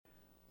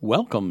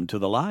Welcome to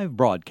the live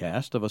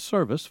broadcast of a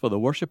service for the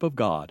worship of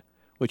God,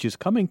 which is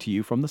coming to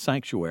you from the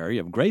sanctuary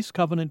of Grace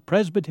Covenant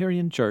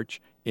Presbyterian Church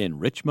in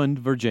Richmond,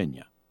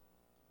 Virginia.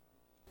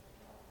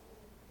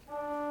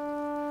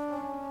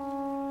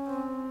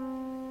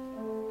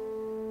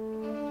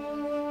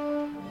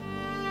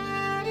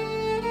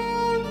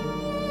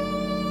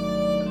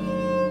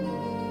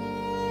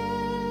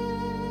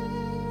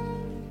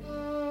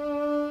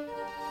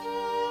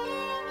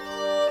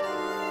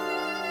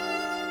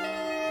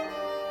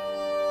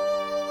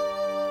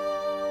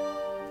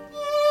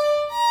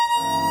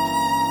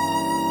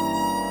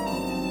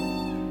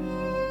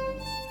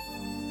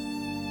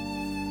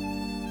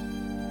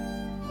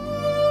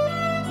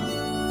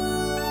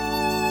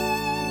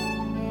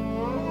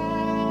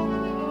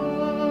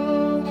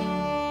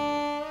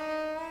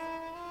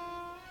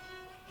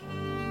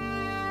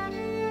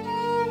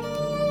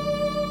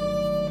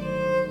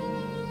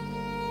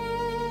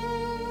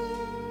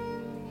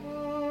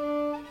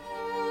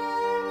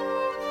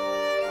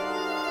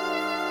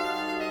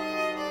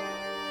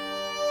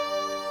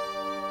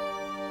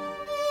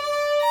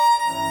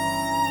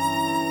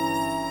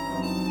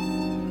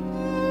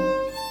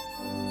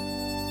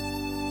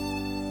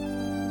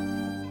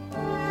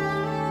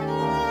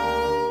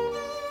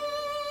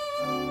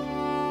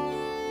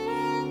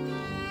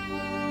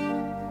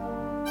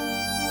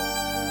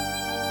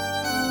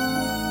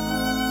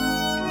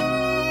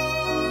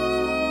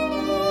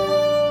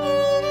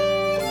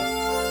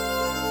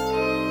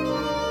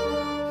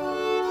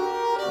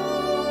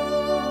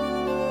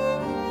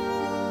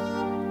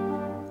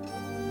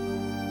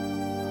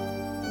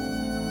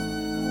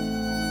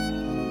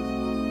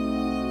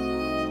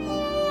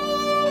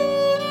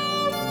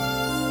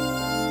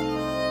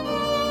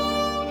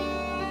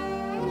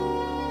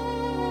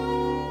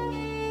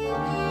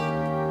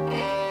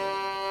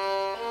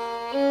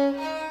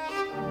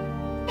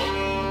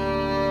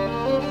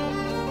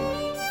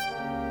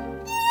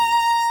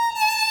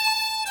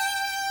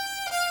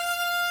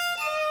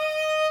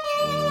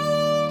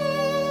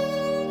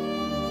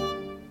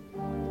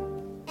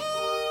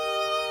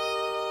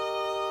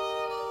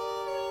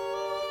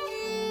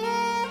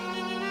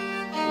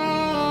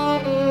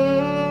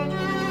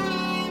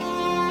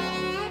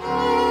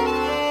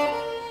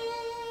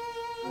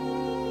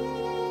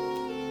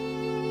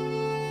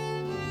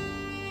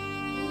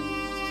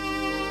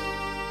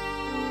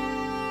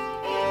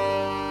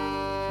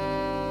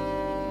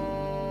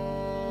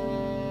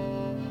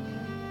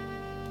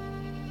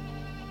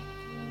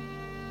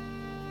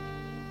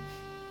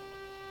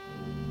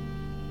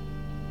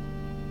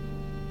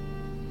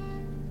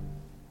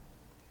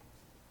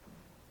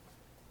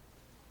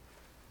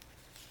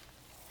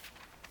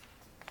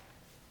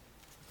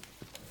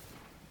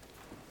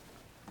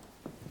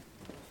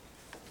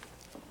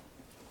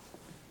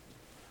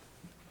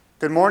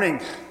 Good morning.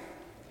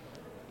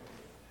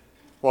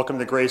 Welcome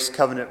to Grace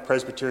Covenant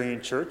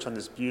Presbyterian Church on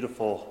this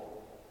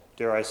beautiful,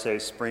 dare I say,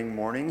 spring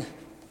morning.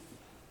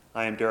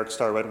 I am Derek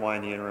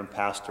Starr-Redwine, the interim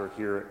pastor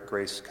here at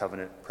Grace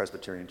Covenant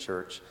Presbyterian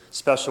Church.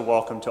 Special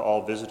welcome to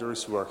all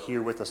visitors who are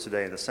here with us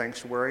today in the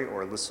sanctuary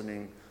or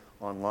listening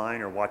online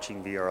or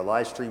watching via our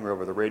live stream or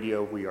over the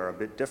radio. We are a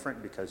bit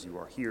different because you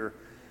are here,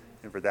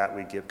 and for that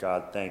we give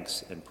God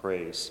thanks and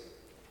praise.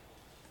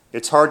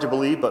 It's hard to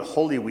believe, but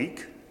Holy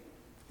Week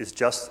is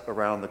just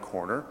around the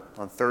corner.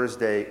 On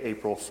Thursday,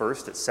 April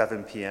 1st at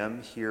 7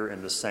 p.m. here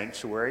in the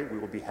sanctuary, we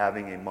will be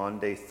having a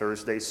Maundy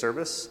Thursday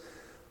service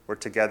where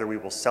together we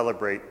will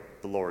celebrate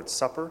the Lord's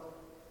Supper,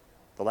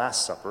 the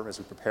Last Supper, as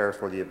we prepare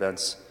for the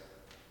events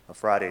of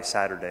Friday,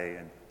 Saturday,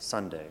 and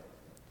Sunday.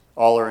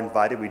 All are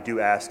invited. We do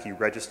ask you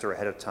register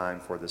ahead of time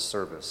for this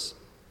service.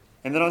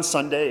 And then on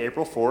Sunday,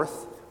 April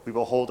 4th, we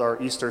will hold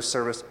our Easter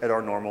service at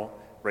our normal,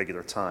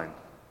 regular time.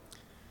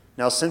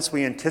 Now, since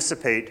we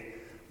anticipate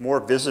more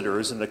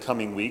visitors in the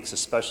coming weeks,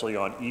 especially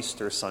on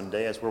Easter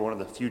Sunday, as we're one of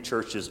the few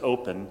churches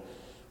open,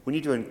 we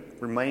need to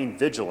remain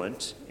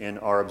vigilant in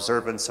our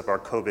observance of our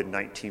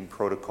COVID-19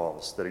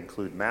 protocols that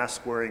include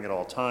mask wearing at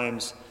all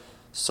times,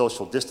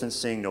 social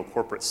distancing, no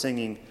corporate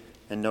singing,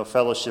 and no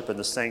fellowship in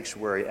the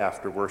sanctuary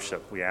after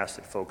worship. We ask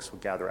that folks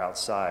would gather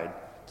outside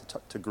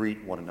to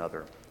greet one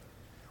another.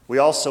 We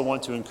also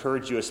want to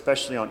encourage you,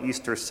 especially on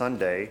Easter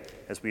Sunday,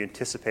 as we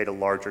anticipate a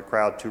larger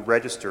crowd, to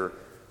register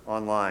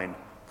online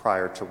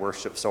prior to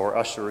worship, so our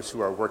ushers who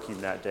are working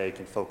that day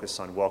can focus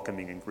on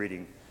welcoming and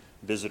greeting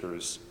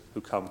visitors who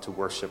come to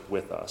worship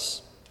with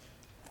us.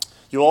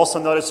 You'll also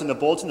notice in the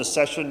bulletin the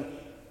session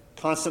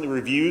constantly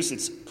reviews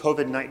its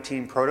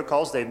COVID-19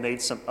 protocols. They've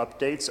made some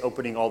updates,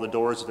 opening all the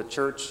doors of the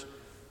church,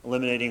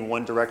 eliminating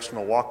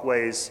one-directional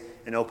walkways,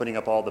 and opening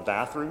up all the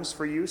bathrooms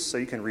for use. So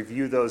you can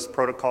review those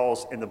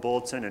protocols in the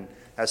bulletin, and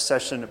as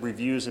session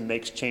reviews and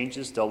makes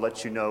changes, they'll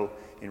let you know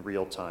in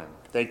real time.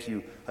 Thank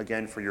you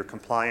again for your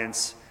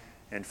compliance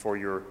and for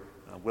your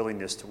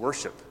willingness to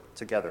worship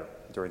together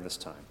during this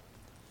time.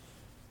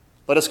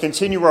 Let us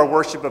continue our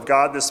worship of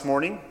God this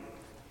morning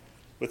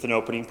with an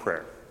opening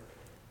prayer.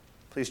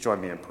 Please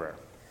join me in prayer.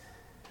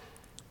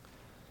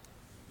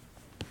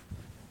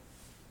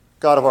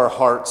 God of our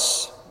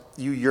hearts,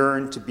 you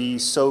yearn to be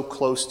so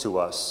close to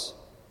us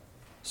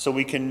so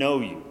we can know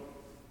you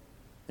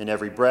in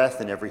every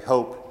breath, in every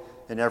hope,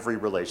 in every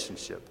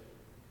relationship.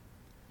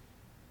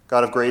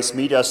 God of grace,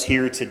 meet us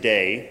here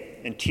today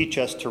and teach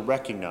us to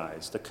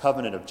recognize the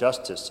covenant of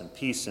justice and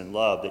peace and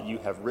love that you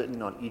have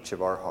written on each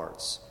of our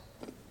hearts.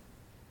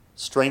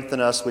 Strengthen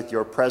us with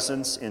your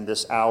presence in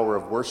this hour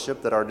of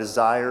worship, that our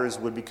desires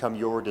would become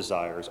your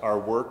desires, our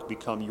work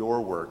become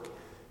your work,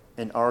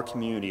 and our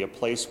community a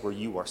place where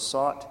you are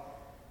sought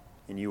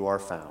and you are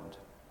found.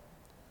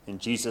 In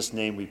Jesus'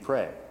 name we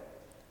pray.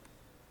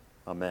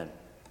 Amen.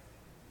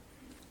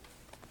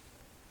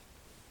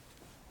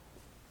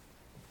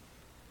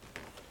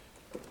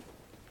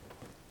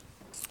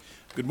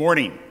 Good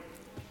morning.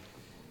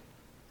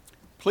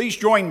 Please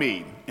join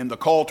me in the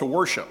call to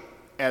worship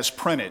as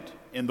printed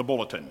in the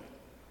bulletin.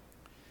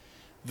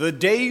 The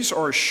days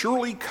are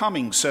surely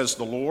coming, says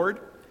the Lord,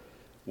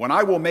 when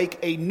I will make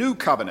a new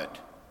covenant.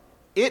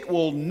 It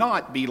will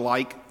not be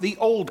like the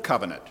old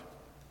covenant,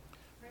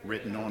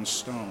 written on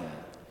stone.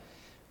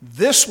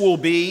 This will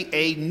be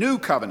a new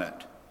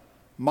covenant.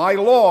 My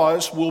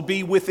laws will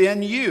be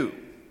within you,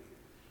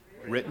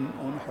 written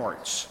on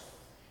hearts.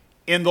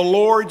 In the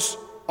Lord's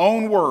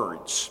own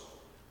words,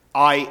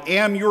 I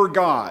am your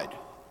God,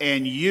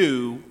 and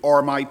you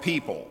are my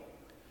people.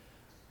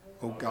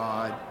 O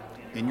God,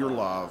 in your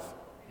love,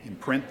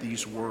 imprint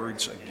these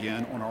words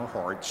again on our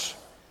hearts,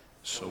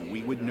 so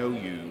we would know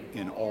you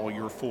in all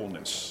your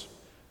fullness,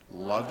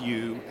 love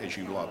you as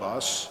you love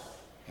us,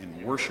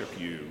 and worship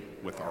you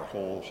with our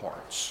whole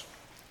hearts.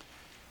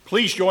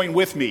 Please join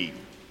with me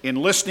in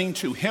listening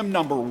to hymn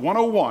number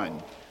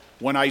 101,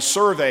 When I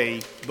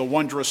Survey the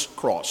Wondrous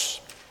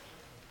Cross.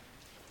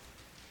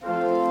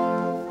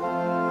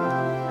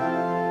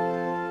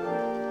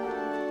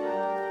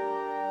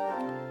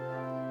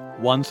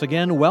 Once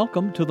again,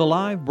 welcome to the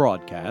live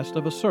broadcast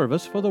of a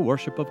service for the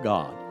worship of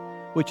God,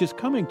 which is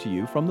coming to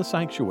you from the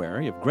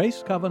sanctuary of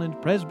Grace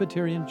Covenant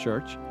Presbyterian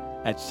Church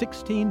at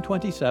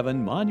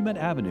 1627 Monument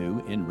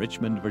Avenue in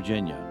Richmond,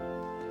 Virginia.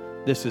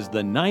 This is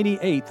the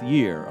 98th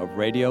year of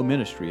radio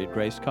ministry at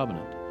Grace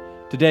Covenant.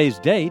 Today's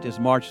date is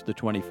March the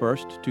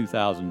 21st,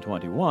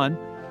 2021,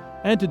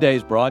 and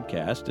today's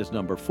broadcast is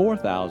number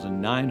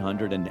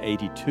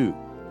 4982.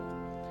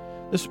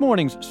 This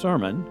morning's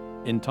sermon,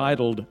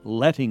 entitled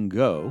Letting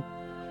Go,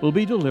 will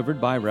be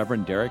delivered by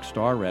Reverend Derek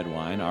Starr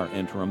Redwine, our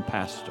interim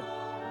pastor.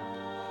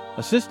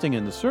 Assisting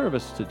in the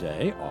service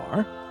today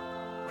are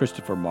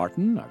Christopher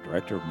Martin, our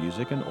director of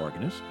music and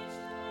organist,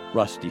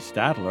 Rusty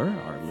Stadler,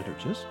 our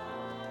liturgist,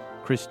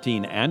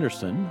 Christine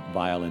Anderson,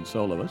 violin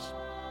soloist,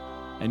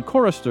 and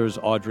choristers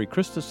Audrey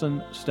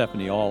Christensen,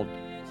 Stephanie Auld,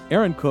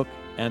 Aaron Cook,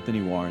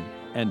 Anthony Warren,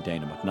 and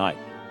Dana McKnight.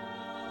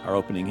 Our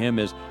opening hymn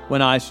is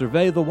When I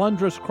Survey the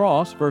Wondrous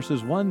Cross,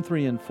 verses 1,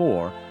 3, and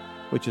 4,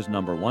 which is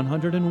number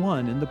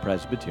 101 in the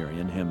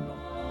Presbyterian hymnal.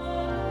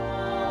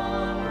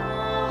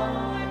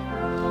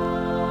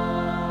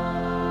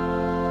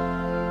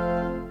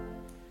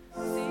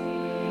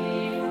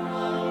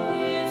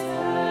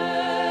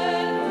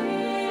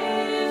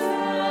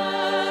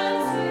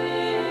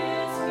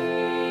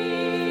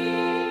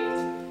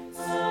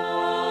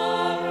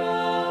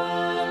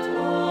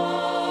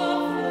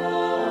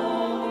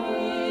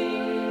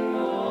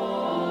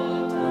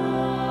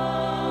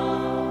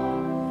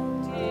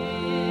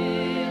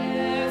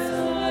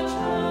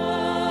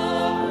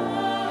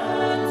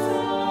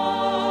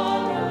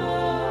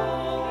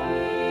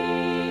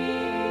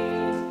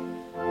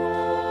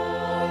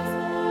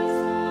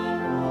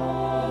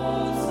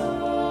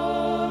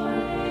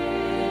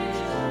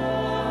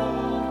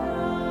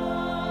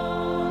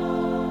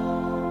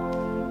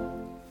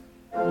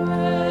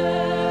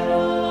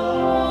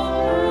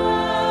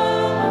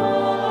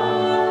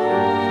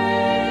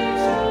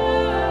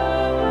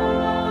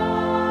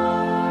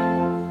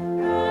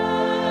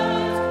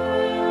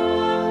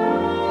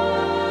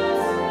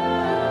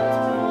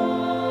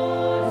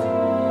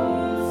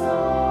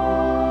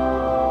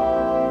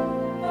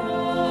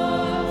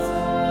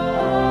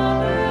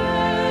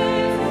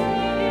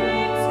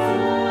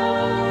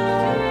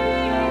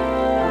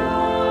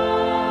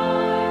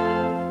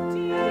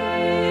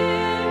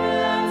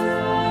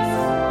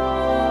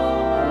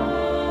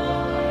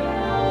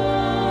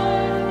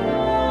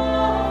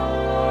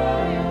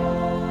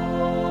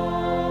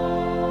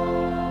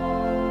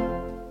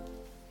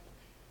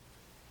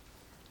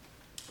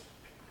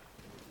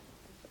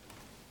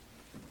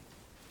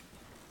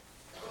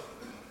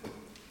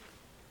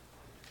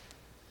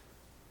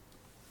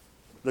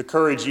 The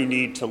courage you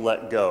need to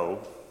let go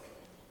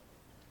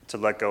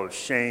of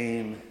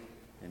shame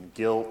and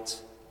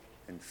guilt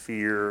and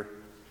fear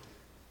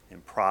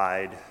and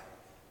pride.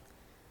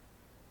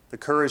 The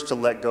courage to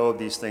let go of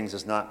these things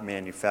is not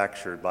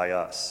manufactured by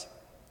us.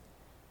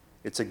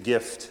 It's a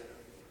gift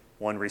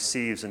one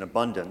receives in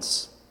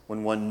abundance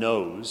when one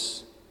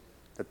knows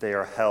that they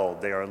are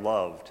held, they are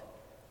loved,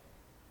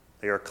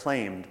 they are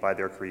claimed by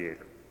their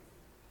Creator.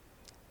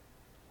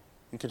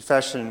 In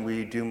confession,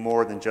 we do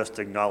more than just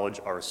acknowledge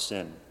our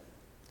sin.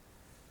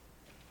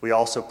 We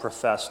also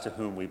profess to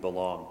whom we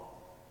belong.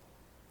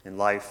 in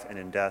life and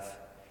in death,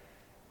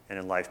 and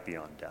in life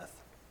beyond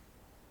death.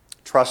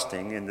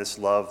 Trusting in this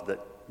love that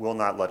will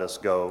not let us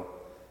go,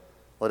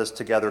 let us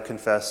together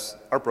confess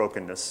our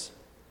brokenness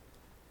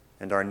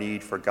and our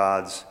need for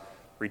God's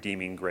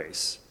redeeming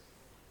grace.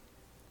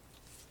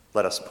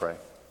 Let us pray.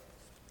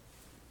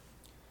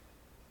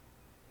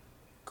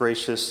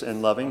 Gracious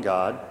and loving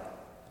God,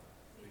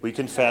 we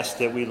confess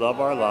that we love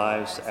our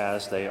lives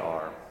as they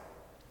are.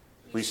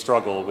 We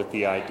struggle with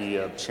the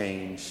idea of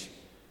change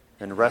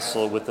and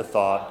wrestle with the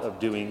thought of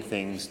doing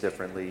things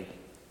differently.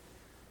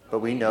 But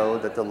we know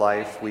that the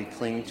life we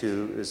cling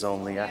to is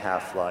only a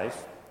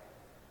half-life.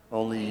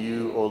 Only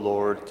you, O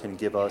Lord, can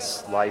give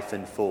us life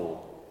in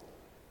full.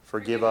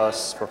 Forgive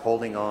us for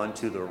holding on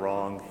to the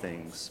wrong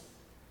things.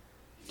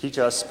 Teach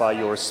us by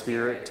your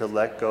Spirit to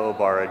let go of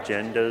our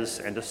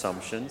agendas and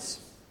assumptions.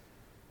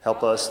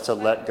 Help us to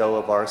let go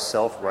of our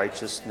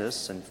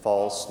self-righteousness and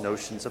false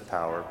notions of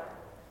power.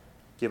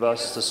 Give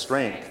us the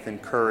strength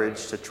and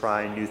courage to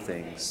try new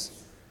things.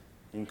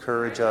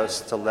 Encourage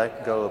us to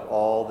let go of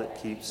all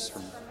that keeps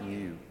from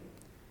you.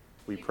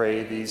 We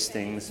pray these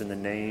things in the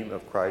name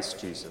of Christ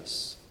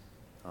Jesus.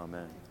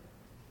 Amen.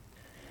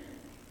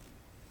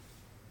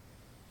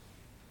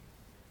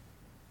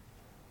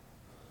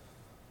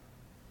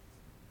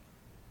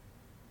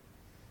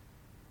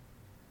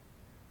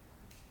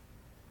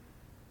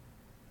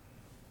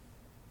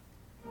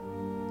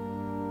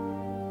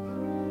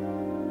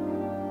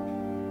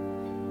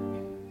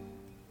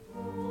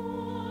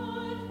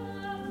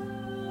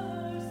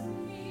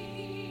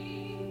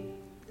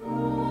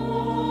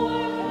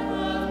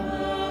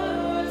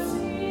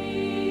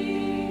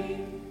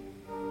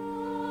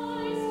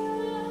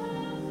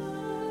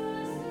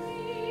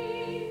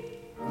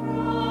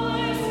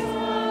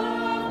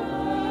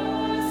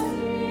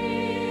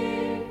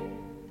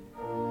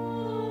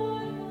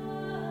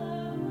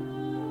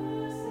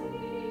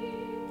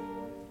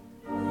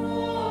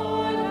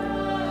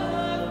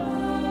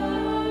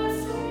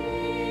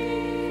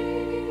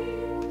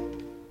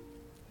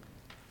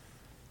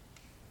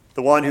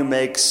 The one who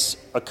makes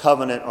a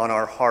covenant on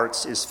our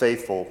hearts is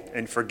faithful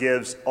and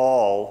forgives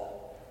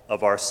all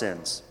of our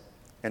sins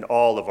and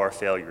all of our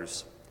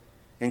failures.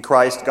 In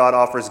Christ, God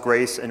offers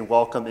grace and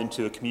welcome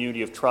into a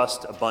community of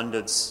trust,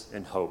 abundance,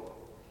 and hope.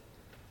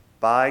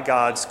 By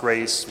God's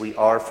grace, we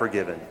are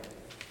forgiven.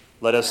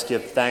 Let us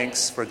give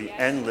thanks for the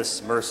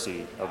endless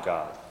mercy of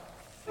God.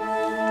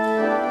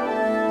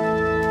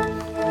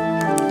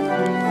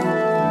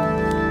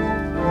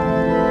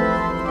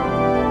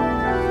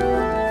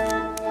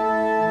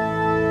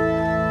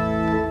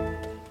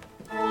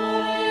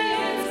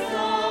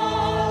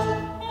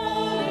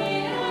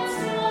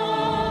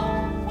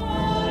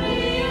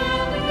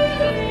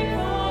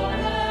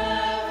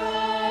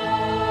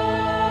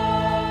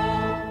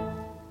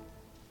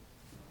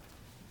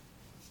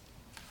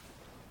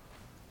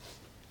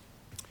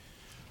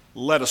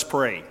 Let us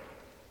pray.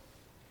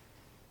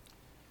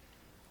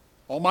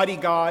 Almighty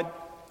God,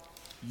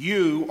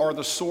 you are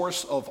the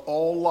source of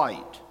all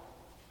light.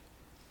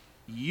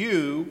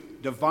 You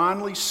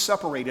divinely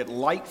separated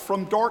light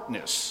from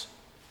darkness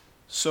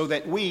so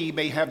that we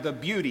may have the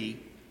beauty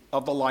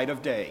of the light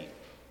of day.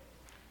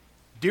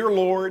 Dear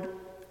Lord,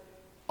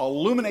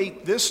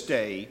 illuminate this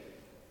day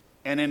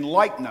and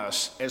enlighten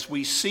us as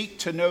we seek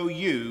to know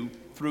you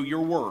through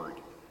your word.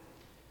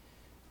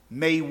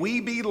 May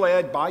we be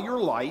led by your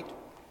light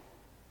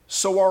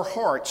so our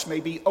hearts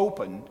may be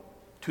opened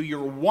to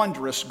your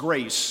wondrous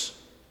grace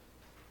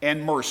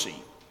and mercy.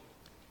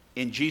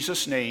 In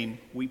Jesus' name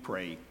we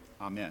pray.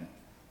 Amen.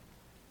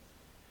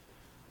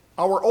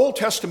 Our Old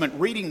Testament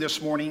reading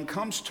this morning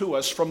comes to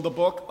us from the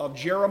book of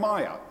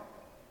Jeremiah,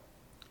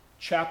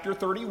 chapter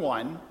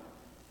 31,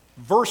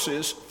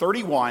 verses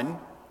 31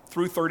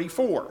 through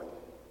 34.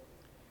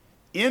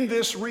 In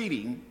this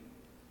reading,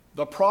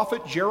 the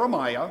prophet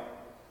Jeremiah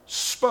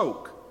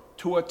spoke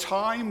to a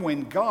time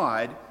when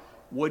God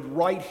would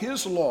write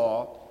his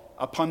law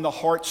upon the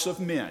hearts of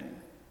men.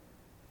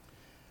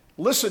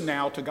 Listen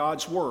now to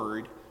God's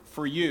word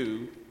for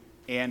you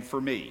and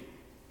for me.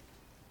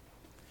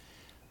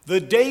 The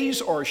days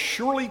are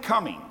surely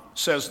coming,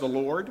 says the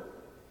Lord,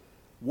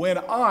 when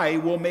I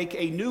will make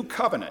a new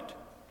covenant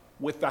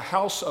with the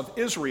house of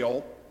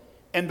Israel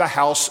and the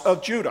house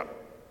of Judah.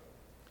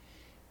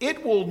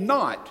 It will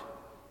not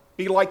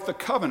be like the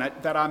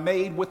covenant that I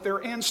made with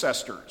their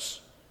ancestors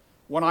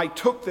when I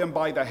took them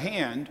by the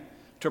hand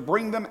to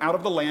bring them out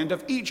of the land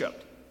of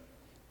Egypt,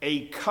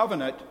 a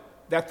covenant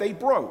that they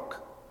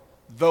broke,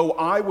 though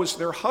I was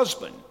their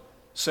husband,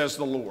 says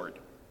the Lord.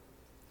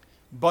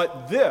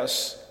 But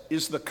this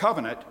is the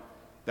covenant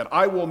that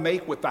I will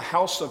make with the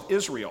house of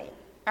Israel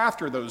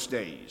after those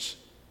days,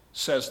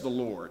 says the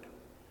Lord.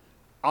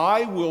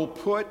 I will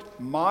put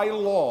my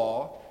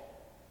law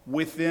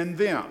within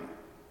them,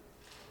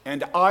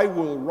 and I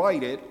will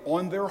write it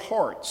on their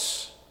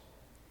hearts,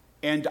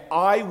 and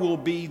I will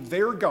be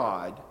their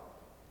God,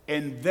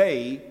 and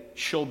they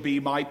shall be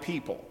my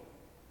people.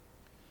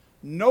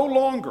 No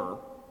longer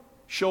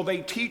shall they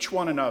teach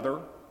one another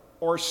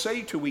or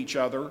say to each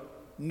other,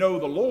 know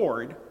the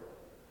Lord,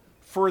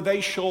 for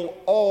they shall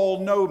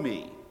all know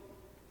me,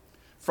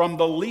 from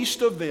the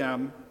least of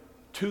them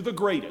to the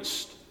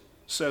greatest,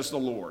 says the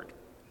Lord.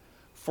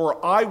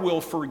 For I will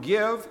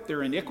forgive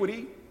their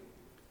iniquity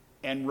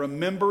and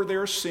remember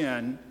their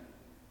sin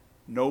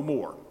no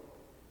more.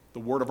 The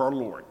word of our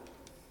Lord.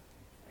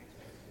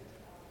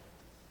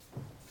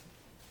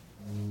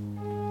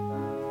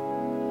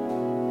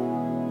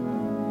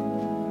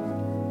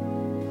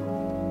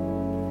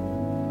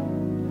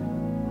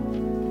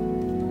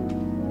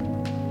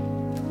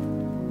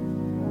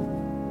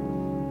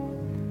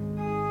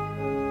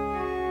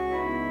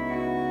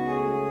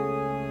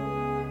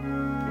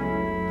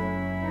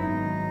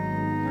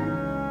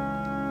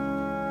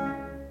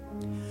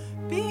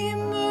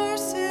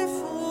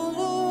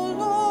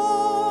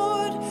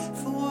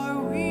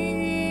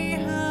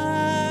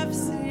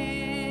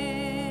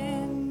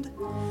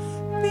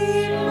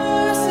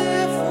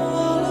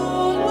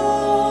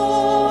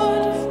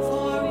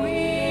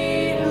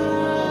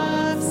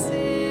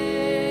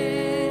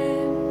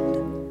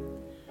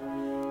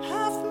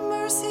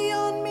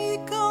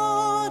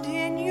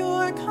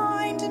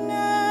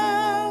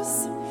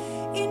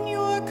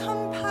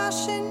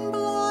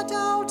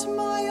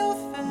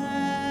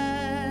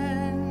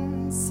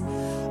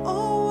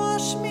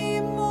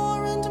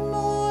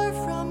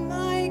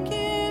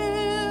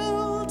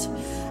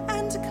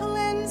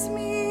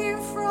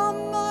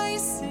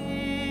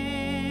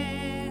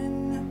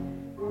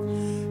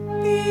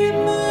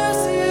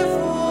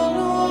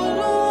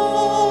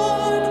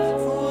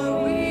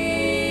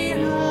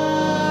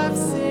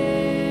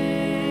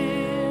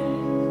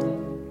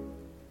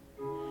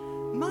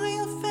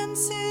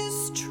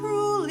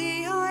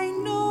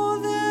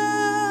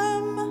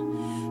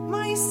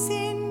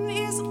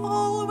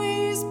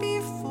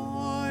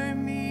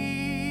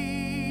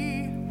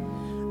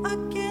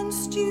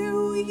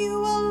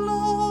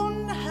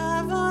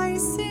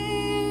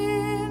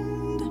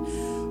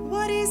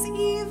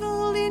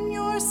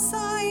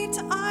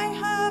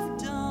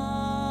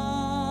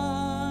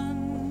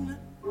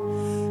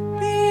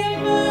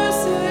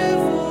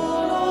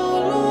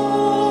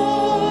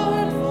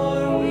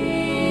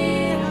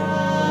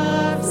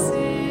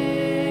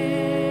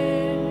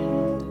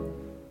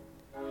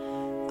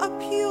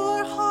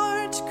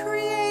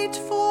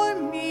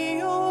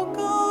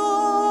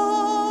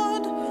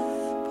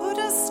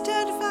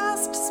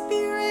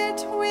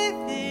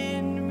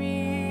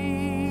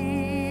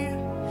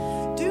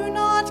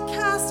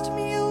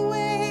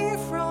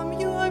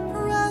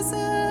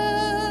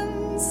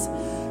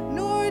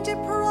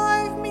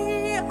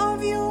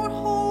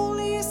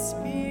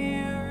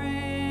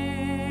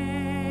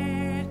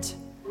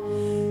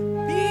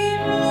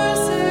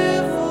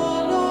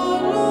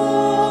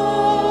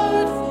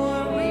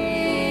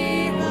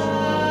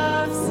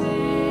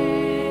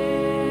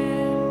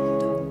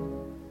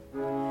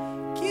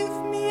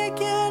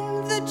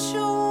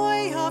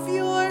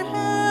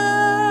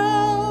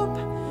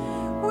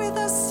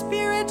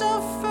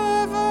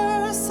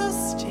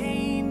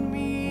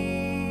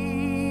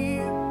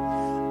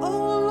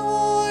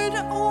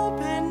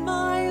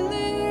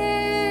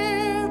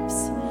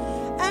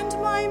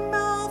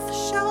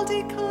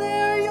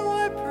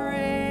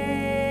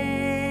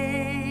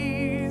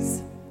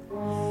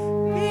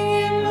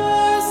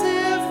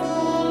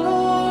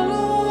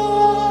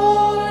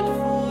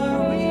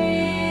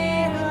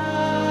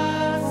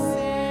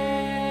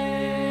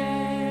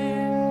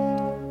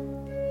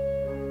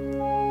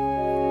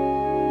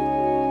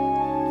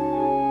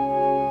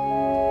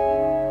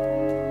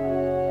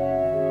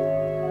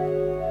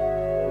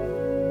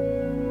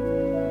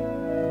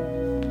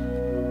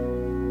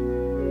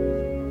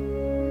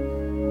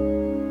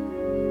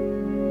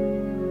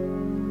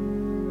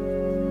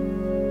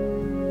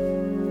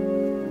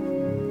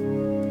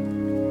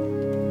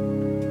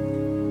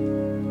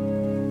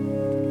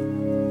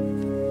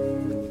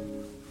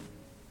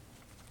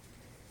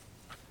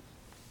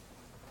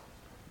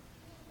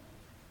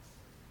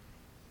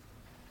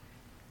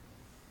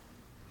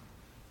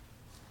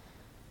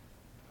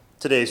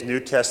 Today's New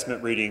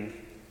Testament reading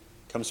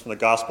comes from the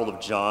Gospel of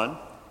John,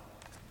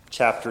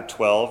 chapter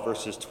 12,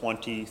 verses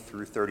 20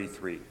 through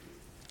 33.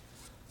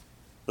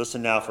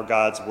 Listen now for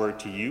God's word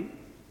to you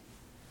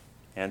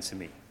and to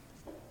me.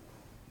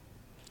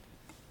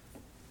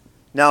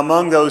 Now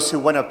among those who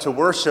went up to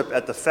worship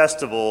at the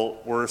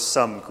festival were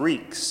some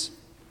Greeks.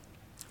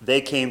 They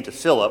came to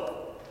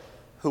Philip,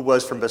 who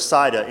was from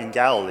Bethsaida in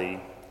Galilee,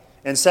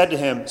 and said to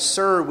him,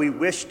 "Sir, we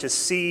wish to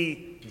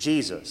see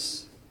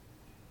Jesus."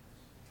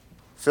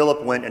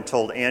 Philip went and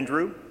told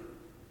Andrew.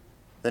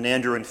 Then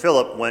Andrew and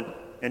Philip went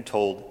and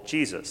told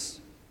Jesus.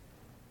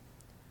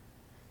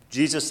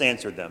 Jesus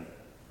answered them,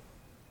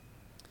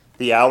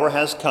 "The hour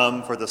has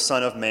come for the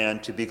Son of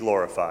Man to be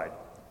glorified.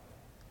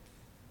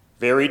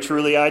 Very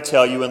truly I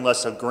tell you,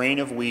 unless a grain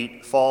of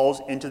wheat falls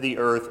into the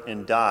earth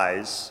and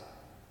dies,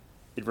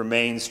 it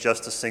remains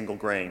just a single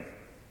grain.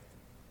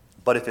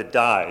 But if it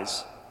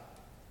dies,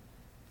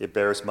 it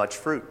bears much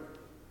fruit.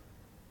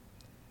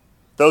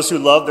 Those who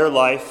love their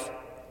life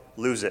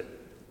lose it,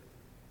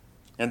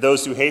 and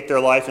those who hate their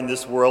life in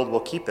this world will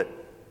keep it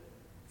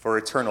for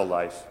eternal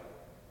life.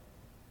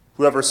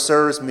 Whoever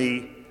serves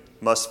me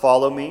must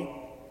follow me,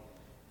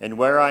 and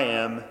where I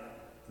am,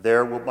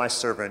 there will my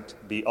servant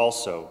be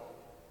also.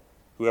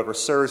 Whoever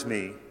serves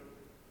me,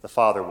 the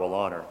Father will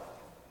honor.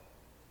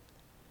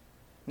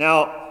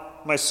 Now,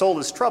 my soul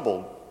is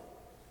troubled,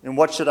 and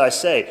what should I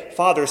say?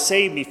 Father,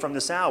 save me from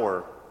this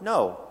hour.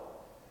 No,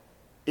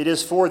 it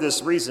is for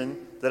this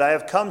reason that I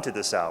have come to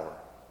this hour.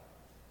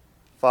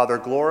 Father,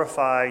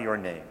 glorify your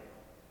name.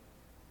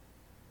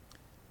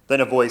 Then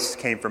a voice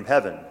came from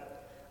heaven.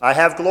 I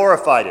have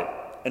glorified it,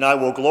 and I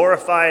will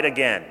glorify it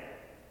again.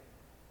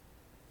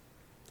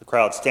 The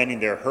crowd standing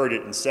there heard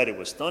it and said it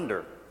was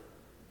thunder.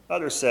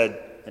 Others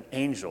said, an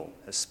angel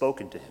has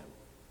spoken to him.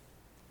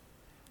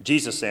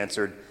 Jesus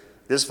answered,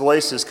 this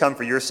voice has come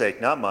for your sake,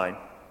 not mine.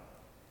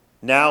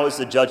 Now is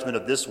the judgment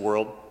of this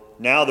world.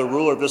 Now the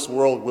ruler of this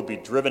world will be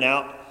driven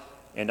out,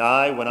 and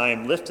I, when I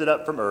am lifted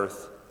up from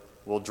earth,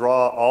 will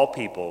draw all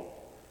people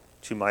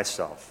to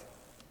myself.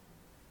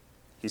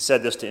 He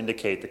said this to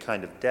indicate the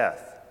kind of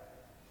death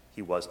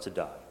he was to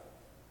die.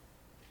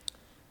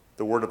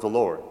 The word of the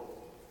Lord.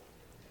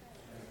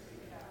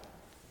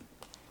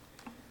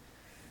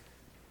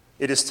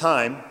 It is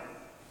time.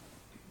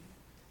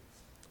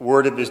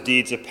 Word of his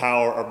deeds of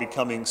power are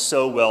becoming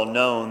so well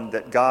known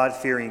that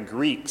God-fearing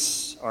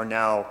Greeks are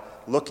now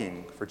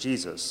looking for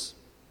Jesus.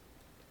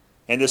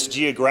 And this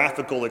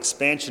geographical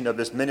expansion of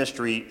his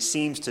ministry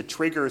seems to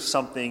trigger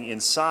something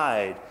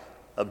inside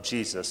of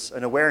Jesus,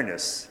 an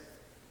awareness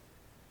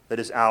that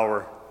his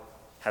hour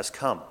has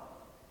come.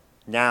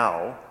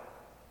 Now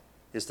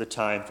is the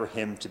time for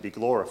him to be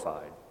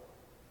glorified.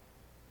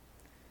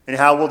 And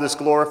how will this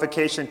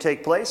glorification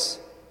take place?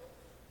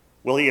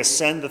 Will he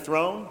ascend the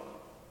throne?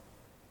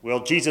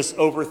 Will Jesus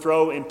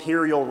overthrow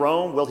imperial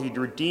Rome? Will he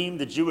redeem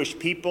the Jewish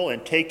people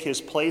and take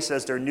his place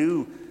as their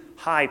new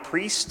high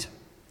priest?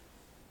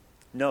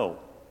 No.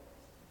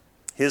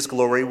 His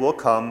glory will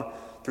come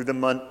through the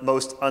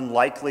most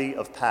unlikely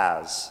of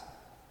paths,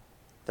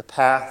 the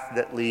path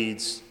that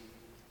leads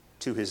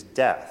to his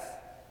death.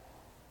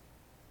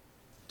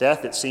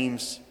 Death, it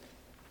seems,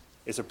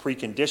 is a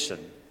precondition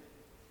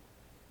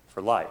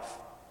for life.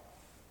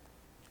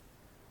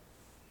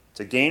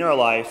 To gain our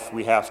life,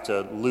 we have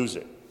to lose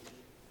it.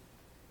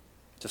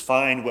 To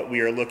find what we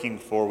are looking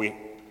for, we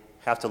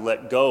have to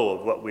let go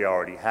of what we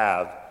already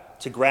have.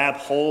 To grab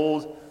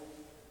hold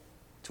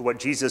to what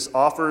Jesus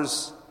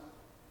offers,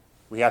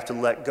 we have to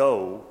let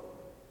go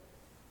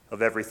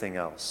of everything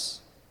else.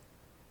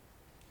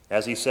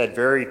 As he said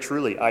very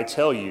truly, I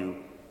tell you,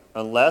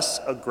 unless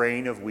a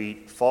grain of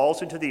wheat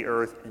falls into the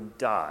earth and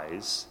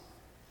dies,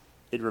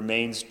 it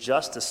remains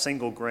just a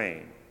single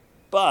grain.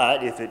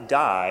 But if it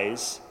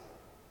dies,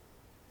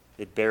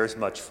 it bears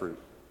much fruit.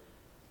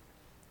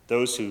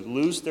 Those who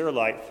lose their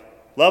life,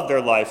 love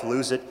their life,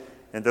 lose it,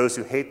 and those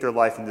who hate their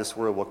life in this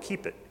world will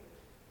keep it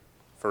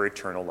for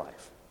eternal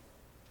life.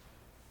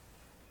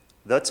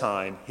 The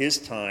time, his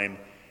time,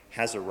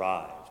 has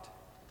arrived.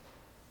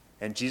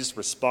 And Jesus'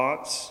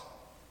 response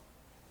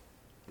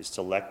is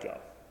to let go.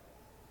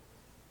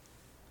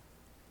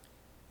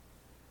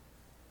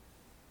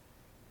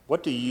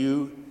 What do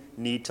you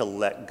need to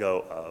let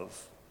go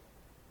of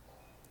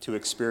to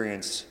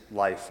experience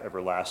life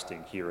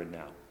everlasting here and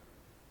now?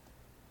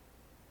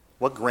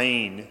 What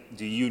grain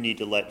do you need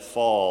to let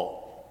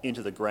fall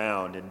into the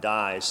ground and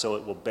die so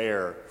it will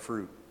bear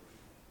fruit?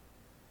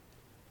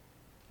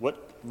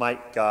 What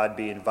might God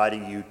be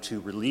inviting you to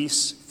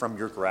release from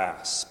your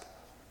grasp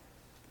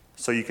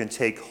so you can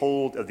take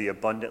hold of the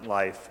abundant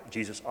life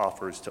Jesus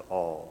offers to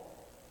all?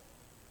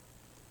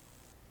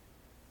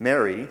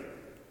 Mary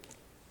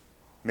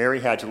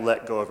had to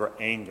let go of her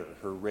anger,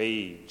 her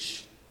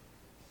rage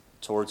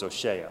towards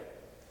Oshea.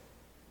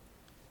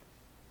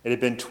 It had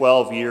been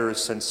 12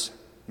 years since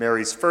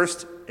Mary's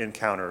first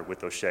encounter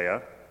with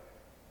Oshea.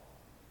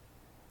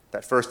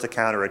 That first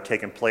encounter had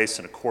taken place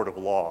in a court of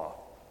law.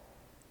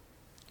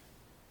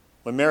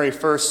 When Mary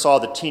first saw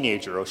the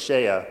teenager,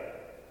 Oshea,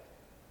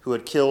 who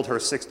had killed her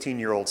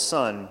 16-year-old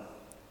son,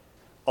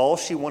 all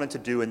she wanted to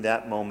do in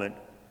that moment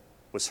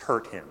was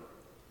hurt him.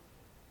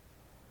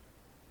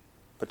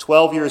 But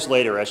 12 years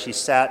later, as she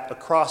sat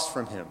across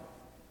from him,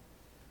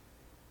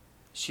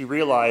 she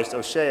realized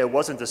Oshea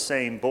wasn't the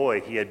same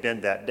boy he had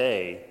been that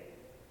day.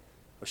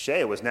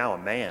 Oshea was now a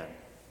man.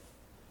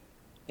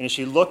 And as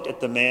she looked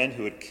at the man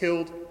who had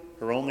killed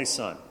her only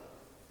son,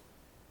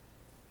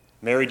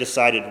 Mary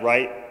decided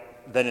right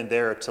then and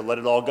there to let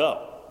it all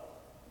go,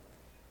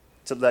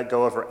 to let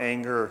go of her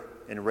anger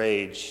and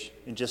rage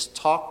and just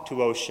talk to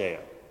Oshea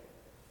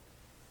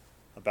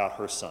about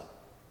her son.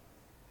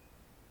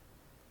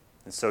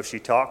 And so she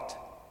talked,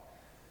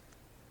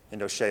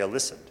 and Oshea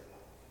listened.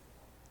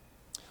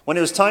 When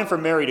it was time for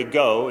Mary to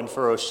go and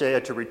for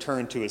Oshea to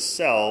return to his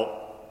cell,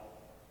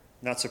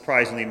 not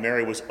surprisingly,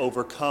 Mary was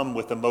overcome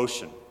with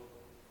emotion.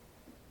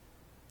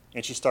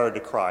 And she started to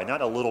cry,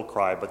 not a little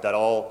cry, but that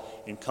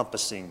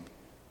all-encompassing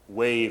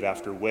wave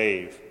after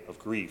wave of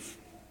grief.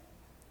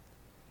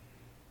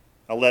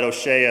 I'll let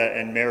Oshea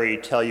and Mary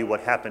tell you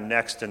what happened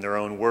next in their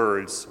own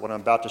words. What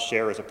I'm about to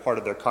share is a part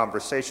of their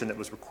conversation that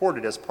was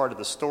recorded as part of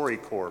the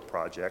StoryCorps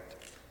project.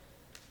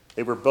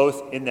 They were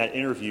both in that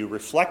interview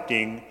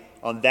reflecting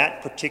on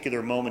that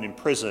particular moment in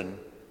prison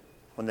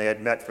when they had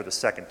met for the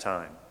second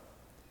time.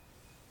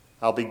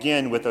 I'll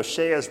begin with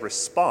Oshea's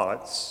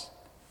response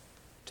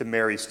to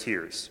Mary's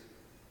tears.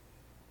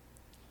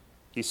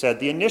 He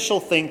said, "The initial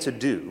thing to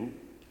do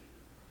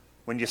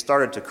when you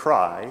started to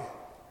cry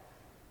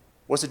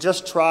was to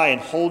just try and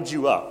hold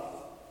you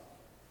up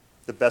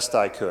the best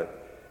I could.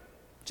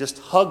 Just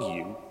hug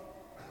you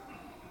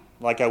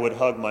like I would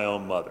hug my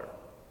own mother."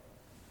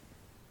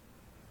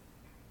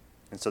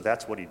 And so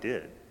that's what he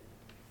did.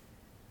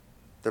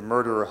 The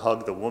murderer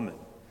hugged the woman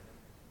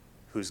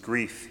whose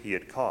grief he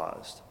had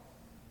caused.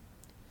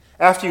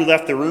 "After you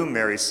left the room,"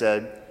 Mary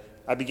said,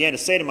 "I began to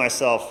say to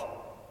myself,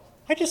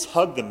 I just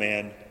hugged the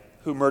man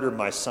who murdered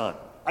my son.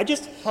 I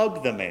just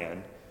hugged the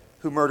man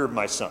who murdered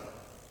my son.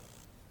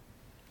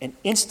 And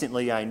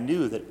instantly I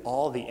knew that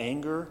all the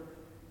anger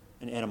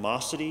and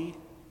animosity,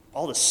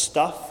 all the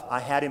stuff I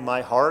had in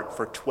my heart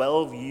for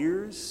 12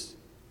 years,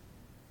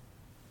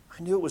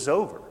 I knew it was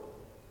over.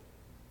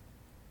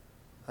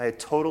 I had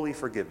totally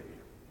forgiven you."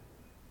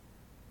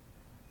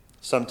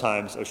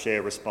 Sometimes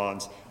Oshea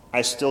responds,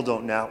 "I still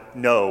don't now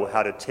know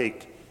how to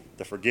take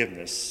the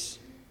forgiveness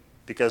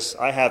because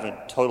I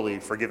haven't totally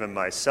forgiven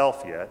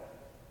myself yet.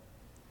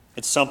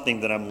 It's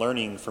something that I'm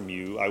learning from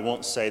you. I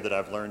won't say that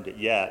I've learned it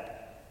yet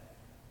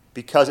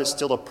because it's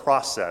still a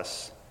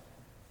process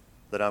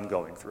that I'm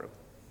going through."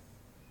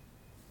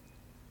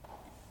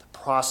 The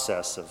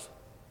process of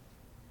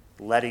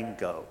letting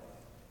go.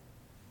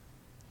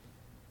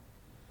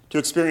 To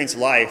experience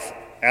life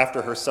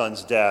after her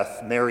son's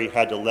death, Mary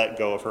had to let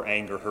go of her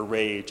anger, her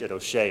rage at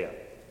Oshea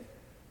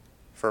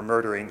for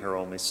murdering her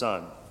only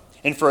son.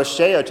 And for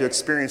Oshea to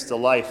experience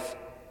life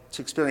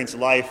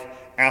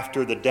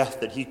after the death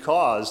that he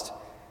caused,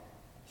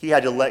 he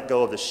had to let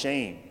go of the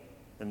shame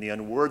and the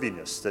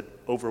unworthiness that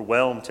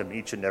overwhelmed him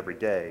each and every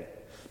day.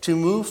 To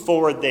move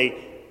forward,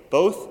 they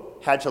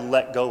both had to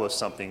let go of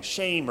something,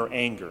 shame or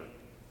anger.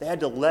 They had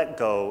to let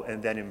go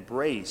and then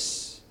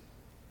embrace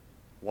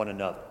one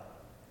another.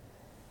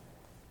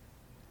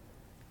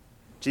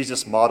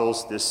 Jesus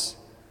models this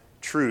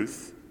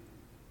truth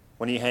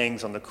when he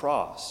hangs on the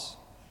cross.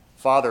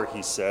 "Father,"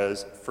 he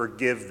says,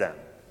 "forgive them,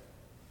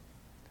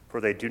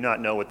 for they do not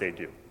know what they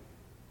do."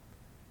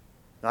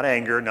 Not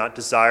anger, not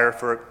desire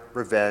for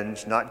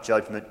revenge, not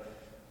judgment.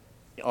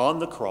 On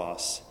the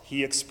cross,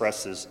 he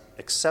expresses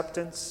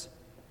acceptance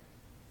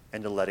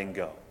and a letting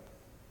go.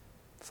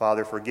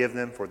 "Father, forgive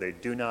them, for they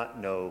do not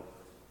know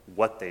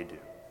what they do."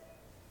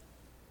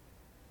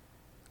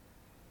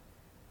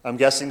 I'm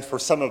guessing for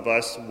some of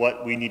us,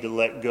 what we need to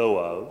let go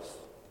of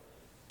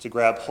to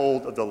grab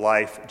hold of the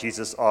life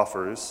Jesus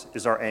offers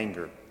is our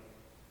anger.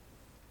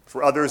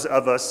 For others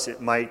of us,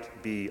 it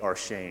might be our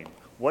shame.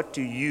 What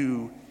do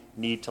you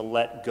need to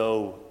let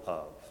go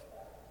of?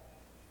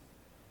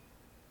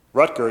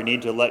 Rutger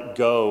needed to let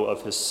go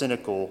of his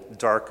cynical,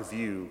 dark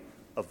view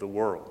of the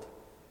world.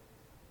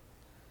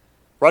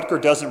 Rutger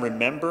doesn't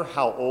remember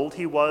how old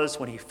he was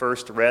when he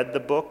first read the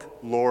book,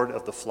 Lord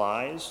of the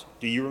Flies.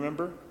 Do you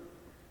remember?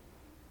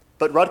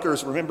 But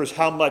Rutger remembers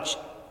how much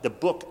the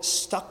book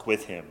stuck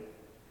with him.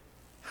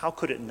 How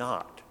could it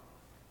not?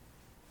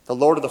 The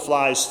Lord of the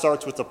Flies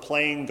starts with a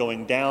plane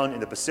going down in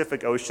the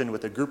Pacific Ocean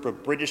with a group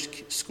of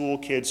British school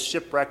kids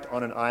shipwrecked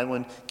on an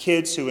island,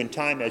 kids who in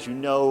time, as you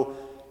know,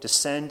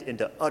 descend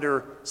into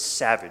utter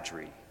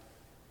savagery.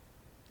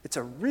 It's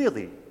a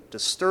really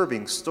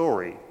disturbing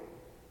story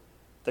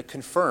that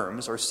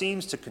confirms or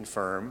seems to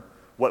confirm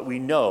what we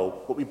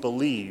know, what we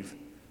believe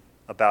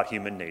about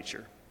human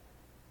nature.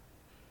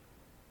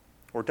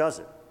 Or does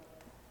it?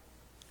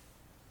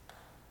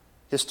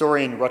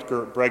 Historian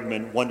Rutger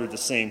Bregman wondered the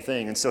same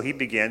thing, and so he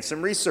began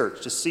some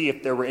research to see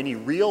if there were any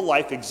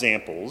real-life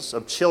examples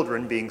of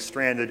children being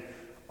stranded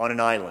on an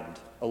island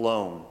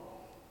alone.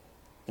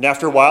 And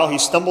after a while, he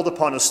stumbled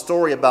upon a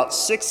story about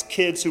 6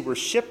 kids who were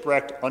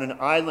shipwrecked on an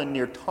island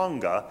near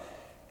Tonga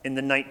in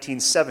the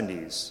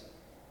 1970s.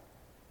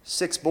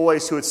 6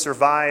 boys who had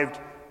survived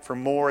for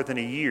more than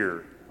a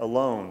year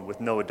alone with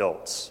no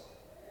adults.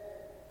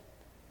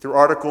 Through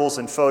articles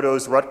and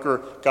photos,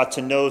 Rutger got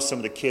to know some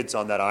of the kids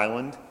on that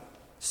island,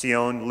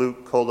 Sion,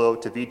 Luke, Kolo,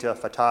 Tavita,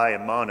 Fatai,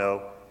 and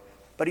Mano.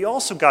 But he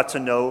also got to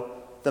know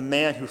the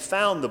man who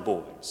found the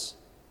boys,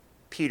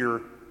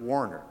 Peter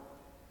Warner.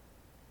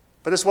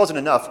 But this wasn't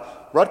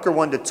enough. Rutger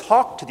wanted to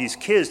talk to these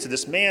kids, to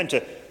this man,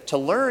 to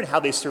learn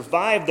how they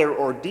survived their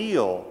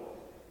ordeal.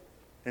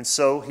 And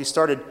so he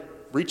started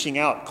reaching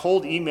out,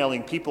 cold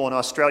emailing people in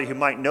Australia who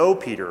might know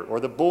Peter or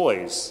the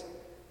boys.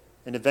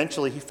 And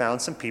eventually he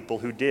found some people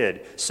who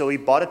did. So he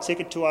bought a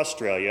ticket to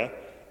Australia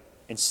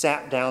and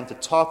sat down to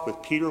talk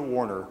with Peter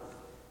Warner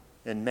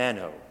and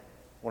Mano,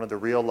 one of the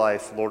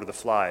real-life Lord of the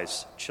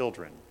Flies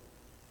children.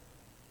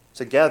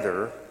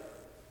 Together,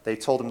 they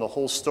told him the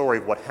whole story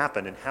of what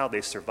happened and how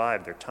they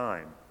survived their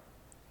time.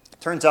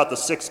 Turns out the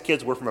 6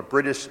 kids were from a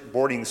British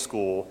boarding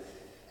school,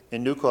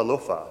 in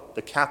Nuku'alofa,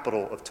 the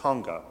capital of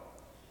Tonga.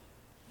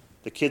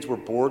 The kids were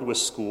bored with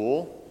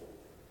school,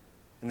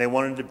 and they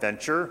wanted an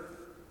adventure,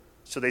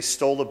 so they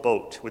stole a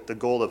boat with the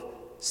goal of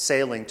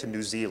sailing to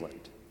New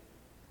Zealand.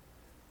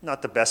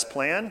 Not the best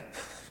plan.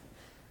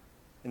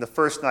 And the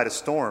first night a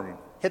storm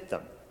hit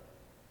them,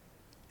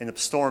 and the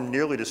storm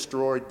nearly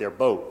destroyed their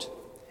boat.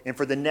 And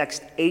for the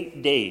next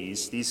 8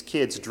 days, these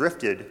kids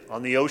drifted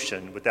on the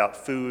ocean without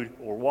food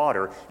or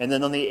water. And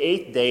then on the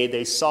 8th day,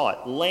 they saw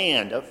it,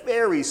 land, a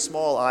very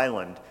small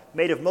island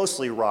made of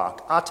mostly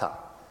rock, Ata,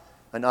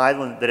 an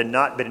island that had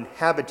not been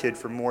inhabited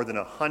for more than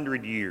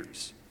 100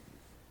 years.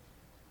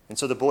 And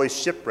so the boys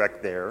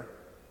shipwrecked there.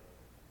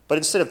 But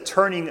instead of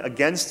turning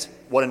against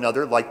one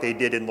another like they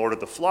did in Lord of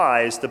the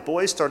Flies, the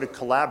boys started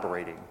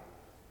collaborating.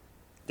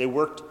 They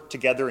worked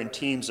together in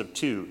teams of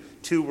two.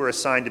 2 were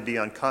assigned to be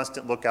on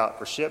constant lookout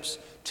for ships.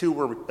 2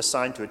 were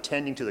assigned to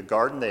attending to the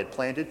garden they had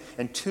planted.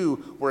 And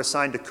 2 were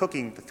assigned to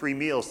cooking the 3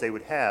 meals they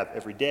would have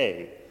every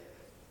day.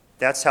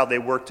 That's how they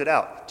worked it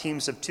out.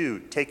 Teams of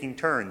 2, taking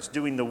turns,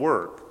 doing the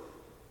work.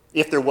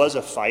 If there was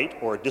a fight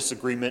or a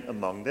disagreement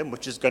among them,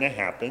 which is going to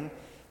happen,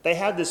 they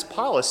had this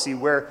policy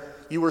where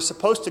you were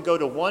supposed to go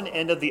to one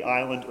end of the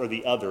island or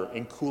the other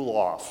and cool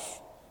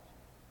off.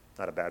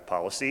 Not a bad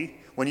policy.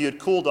 When you had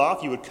cooled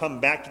off, you would come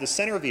back to the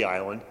center of the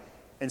island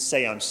and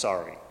say, "I'm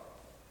sorry,"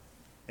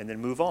 and then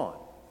move on.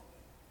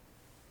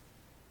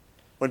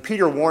 When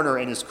Peter Warner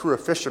and his crew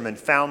of fishermen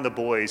found the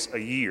boys a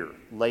year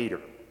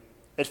later,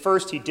 at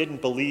first he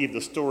didn't believe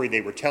the story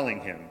they were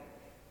telling him.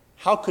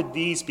 How could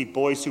these be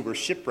boys who were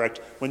shipwrecked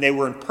when they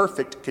were in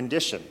perfect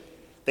condition?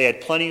 They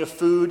had plenty of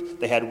food,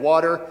 they had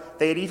water,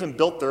 they had even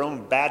built their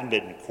own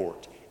badminton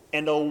court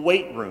and a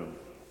weight room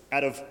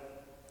out of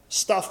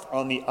stuff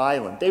on the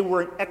island. They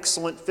were in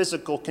excellent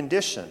physical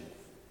condition.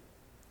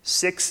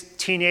 6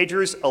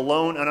 teenagers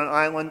alone on an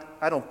island?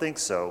 I don't think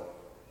so.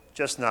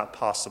 Just not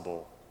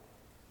possible.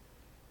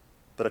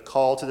 But a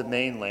call to the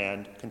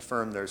mainland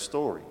confirmed their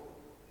story.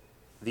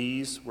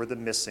 These were the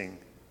missing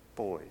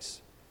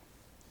boys.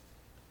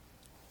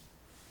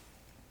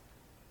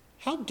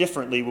 How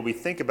differently will we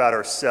think about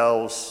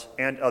ourselves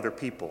and other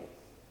people,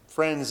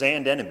 friends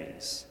and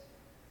enemies,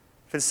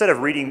 if instead of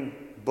reading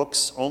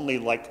books only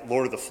like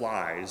Lord of the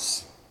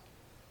Flies,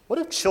 what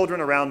if children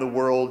around the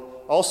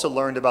world also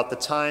learned about the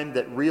time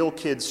that real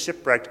kids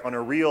shipwrecked on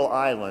a real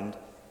island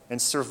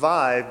and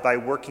survived by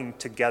working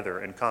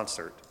together in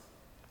concert?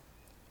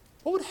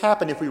 What would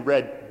happen if we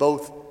read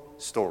both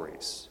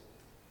stories?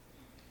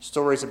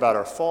 Stories about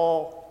our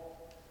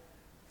fall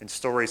and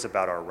stories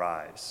about our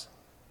rise.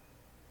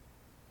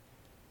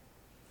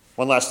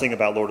 One last thing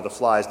about Lord of the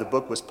Flies. The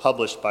book was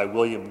published by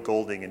William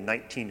Golding in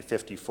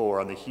 1954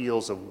 on the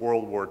heels of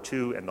World War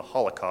II and the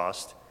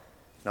Holocaust.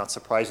 Not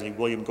surprisingly,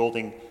 William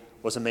Golding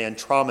was a man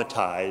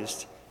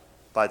traumatized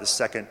by the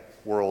Second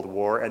World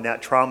War, and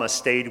that trauma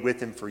stayed with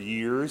him for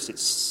years. It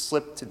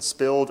slipped and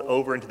spilled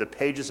over into the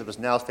pages of his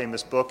now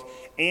famous book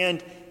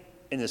and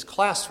in his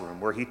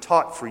classroom where he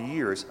taught for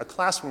years, a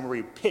classroom where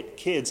he pit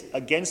kids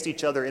against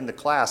each other in the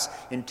class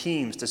in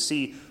teams to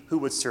see who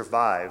would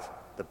survive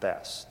the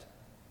best.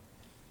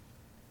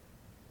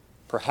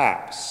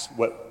 Perhaps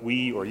what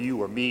we or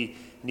you or me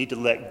need to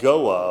let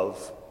go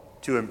of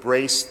to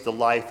embrace the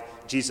life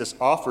Jesus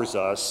offers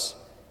us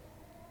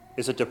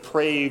is a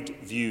depraved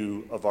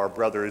view of our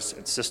brothers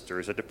and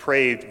sisters, a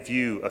depraved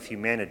view of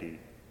humanity,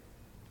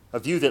 a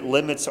view that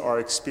limits our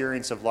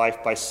experience of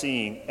life by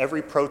seeing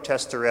every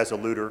protester as a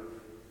looter,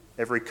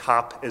 every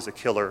cop as a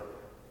killer,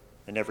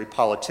 and every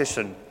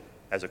politician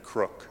as a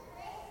crook.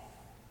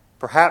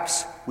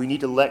 Perhaps we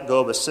need to let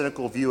go of a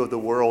cynical view of the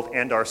world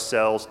and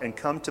ourselves and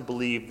come to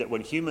believe that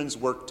when humans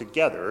work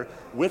together,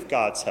 with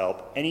God's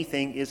help,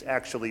 anything is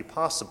actually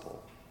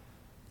possible.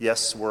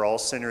 Yes, we're all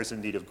sinners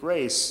in need of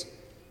grace,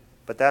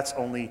 but that's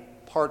only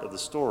part of the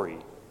story.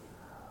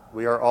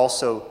 We are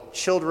also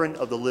children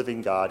of the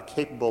living God,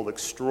 capable of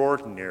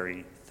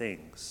extraordinary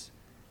things.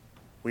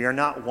 We are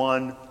not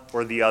one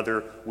or the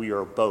other, we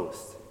are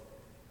both.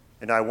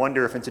 And I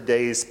wonder if in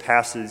today's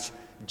passage,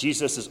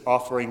 Jesus is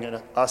offering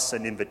us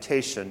an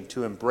invitation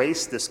to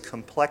embrace this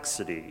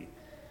complexity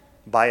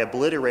by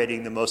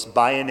obliterating the most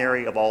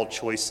binary of all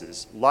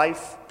choices,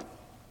 life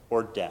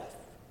or death.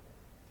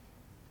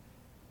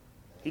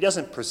 He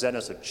doesn't present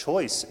us a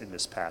choice in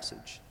this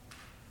passage.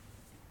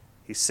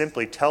 He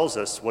simply tells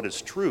us what is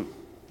true.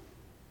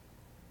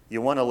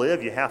 You want to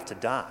live, you have to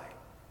die.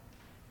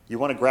 You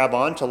want to grab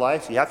onto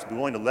life, you have to be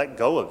willing to let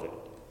go of it.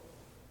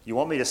 You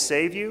want me to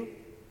save you?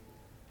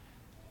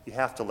 You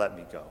have to let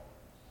me go.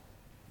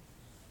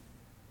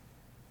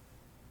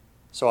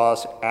 So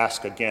I'll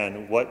ask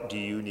again, what do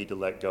you need to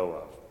let go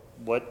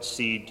of? What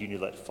seed do you need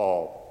to let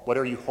fall? What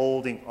are you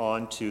holding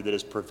on to that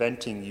is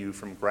preventing you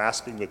from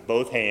grasping with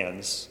both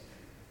hands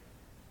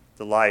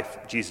the life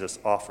Jesus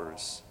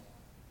offers?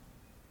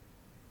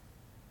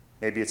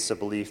 Maybe it's the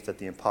belief that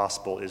the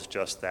impossible is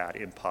just that,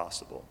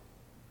 impossible.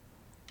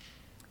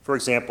 For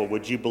example,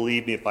 would you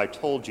believe me if I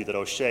told you that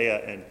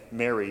O'Shea and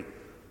Mary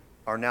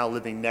are now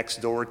living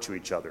next door to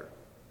each other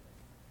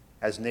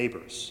as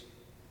neighbors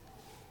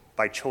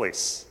by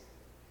choice?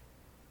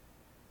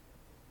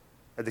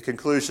 At the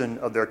conclusion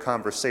of their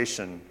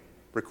conversation,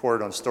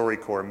 recorded on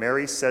StoryCorps,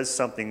 Mary says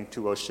something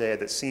to Hosea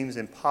that seems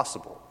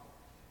impossible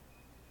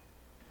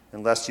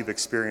unless you've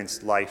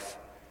experienced life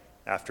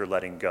after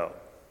letting go.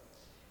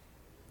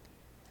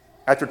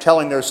 After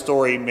telling their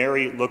story,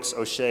 Mary looks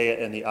Hosea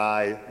in the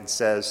eye and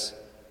says,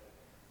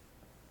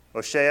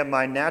 Hosea,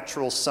 my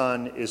natural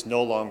son is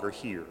no longer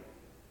here.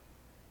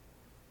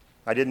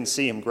 I didn't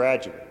see him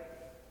graduate.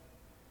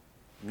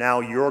 Now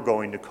you're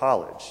going to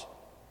college.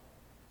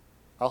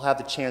 I'll have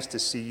the chance to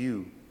see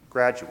you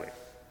graduate.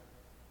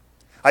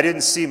 I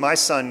didn't see my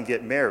son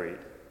get married.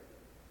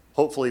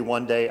 Hopefully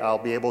one day I'll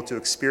be able to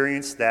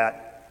experience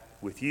that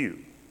with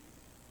you.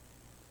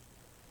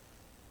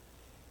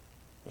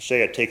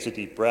 Hosea takes a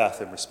deep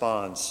breath and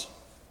responds,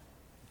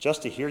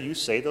 just to hear you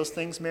say those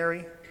things,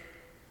 Mary,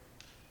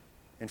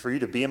 and for you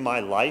to be in my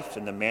life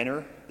in the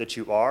manner that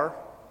you are,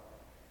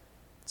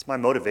 it's my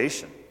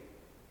motivation.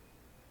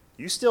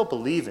 You still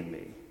believe in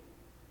me.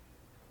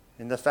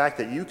 And the fact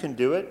that you can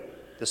do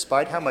it,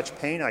 despite how much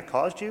pain I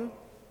caused you,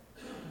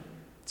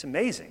 it's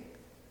amazing.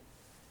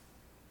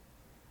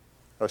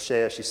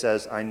 Hosea, she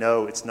says, I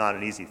know it's not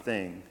an easy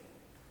thing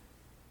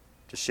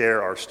to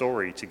share our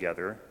story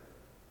together.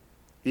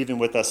 Even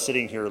with us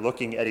sitting here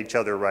looking at each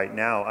other right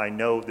now, I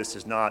know this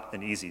is not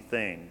an easy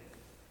thing.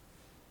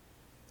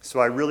 So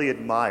I really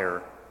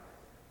admire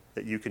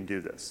that you can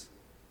do this.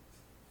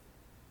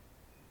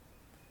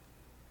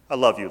 I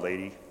love you,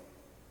 lady,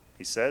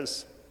 he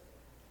says.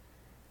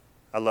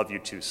 I love you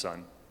too,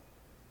 son.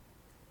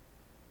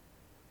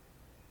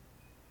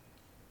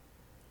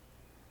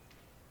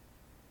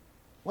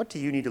 What do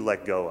you need to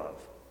let go of?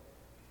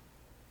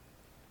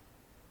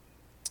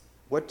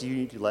 What do you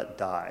need to let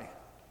die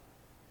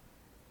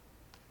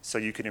so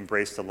you can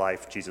embrace the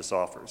life Jesus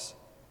offers?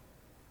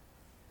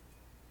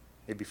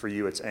 Maybe for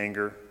you it's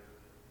anger,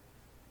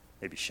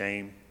 maybe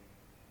shame.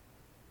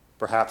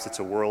 Perhaps it's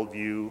a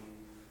worldview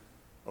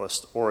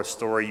or a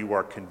story you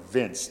are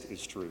convinced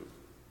is true.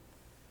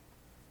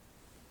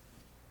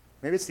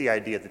 Maybe it's the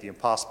idea that the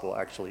impossible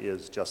actually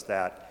is just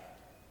that,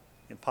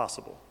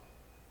 impossible.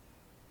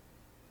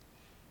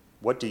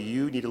 What do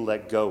you need to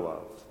let go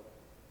of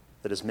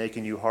that is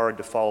making you hard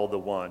to follow the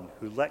one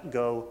who let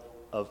go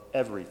of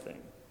everything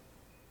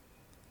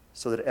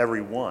so that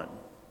everyone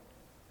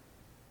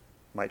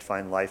might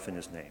find life in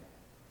his name?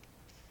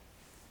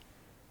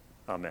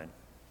 Amen.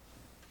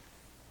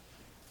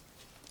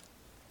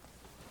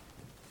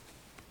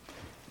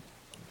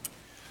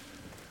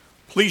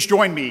 Please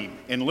join me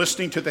in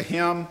listening to the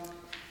hymn,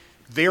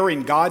 There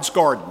in God's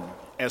Garden,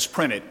 as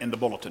printed in the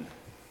bulletin.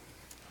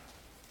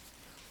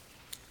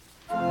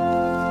 You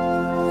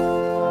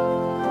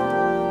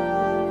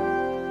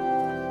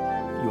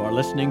are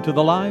listening to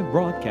the live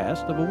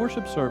broadcast of a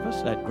worship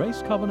service at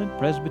Grace Covenant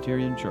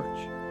Presbyterian Church.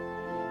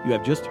 You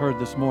have just heard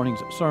this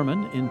morning's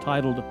sermon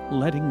entitled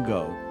Letting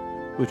Go,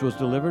 which was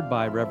delivered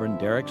by Reverend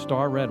Derek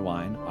Starr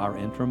Redwine, our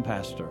interim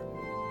pastor.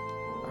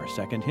 Our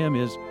second hymn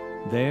is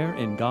There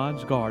in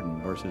God's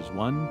Garden, verses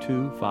 1,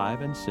 2,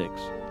 5, and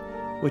 6,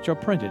 which are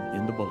printed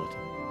in the bulletin.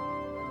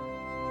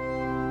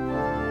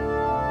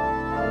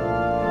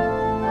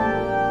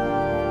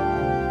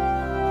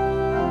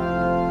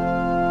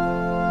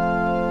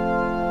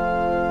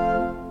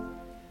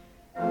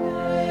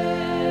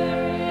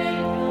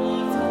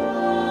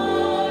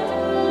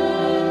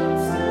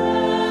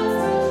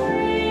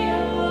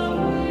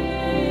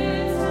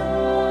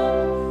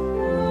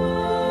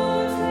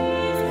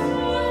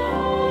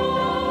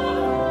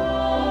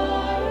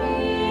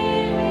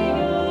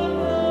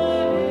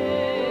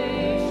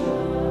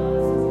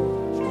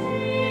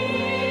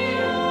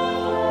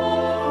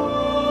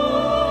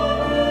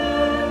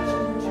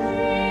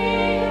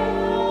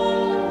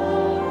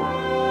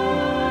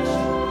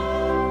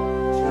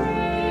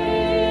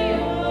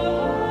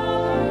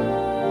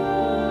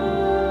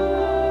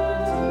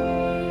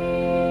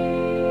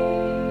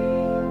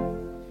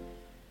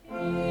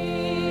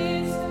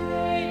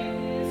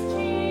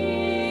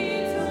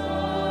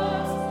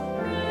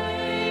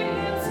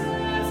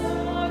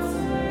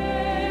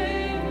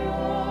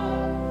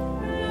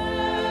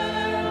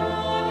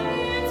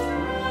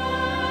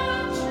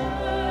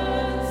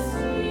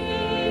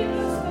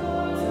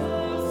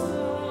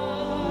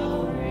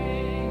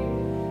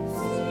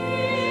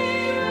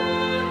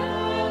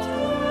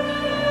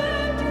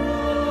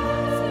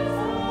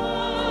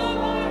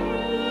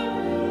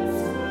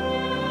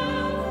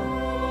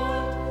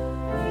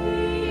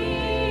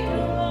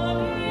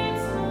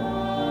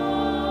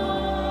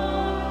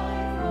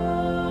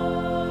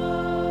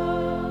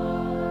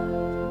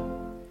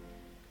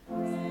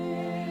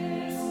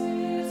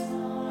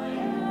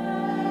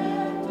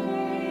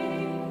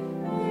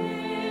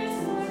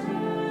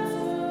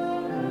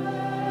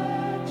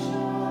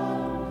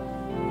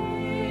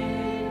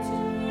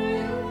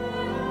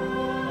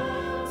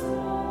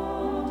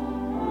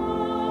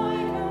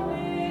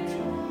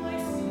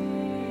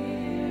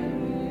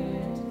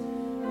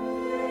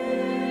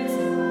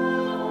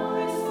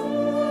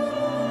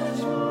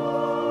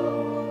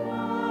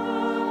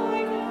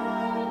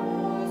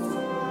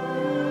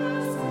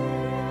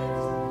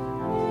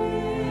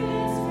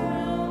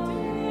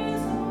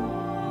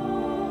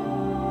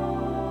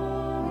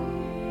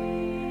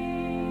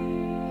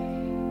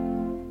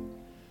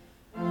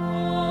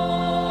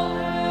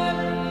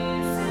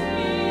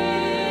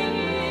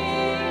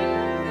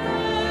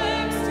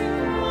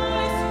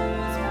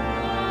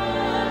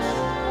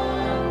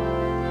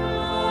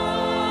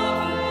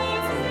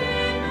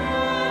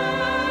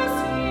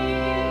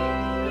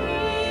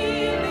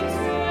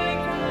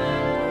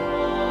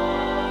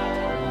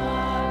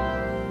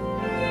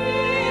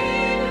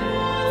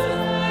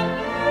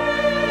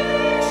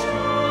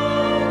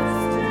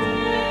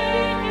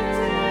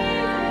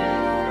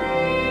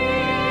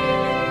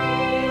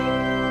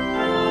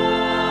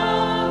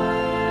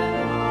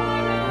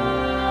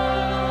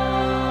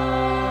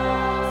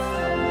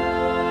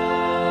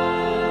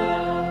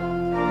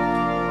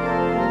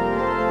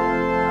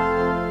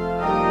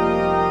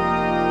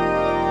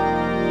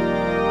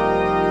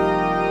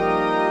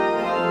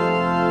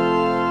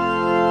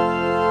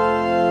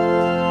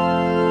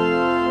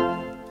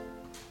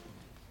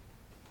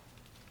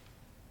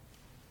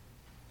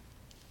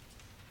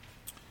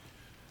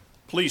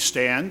 Please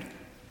stand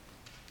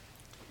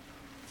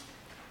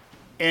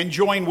and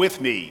join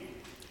with me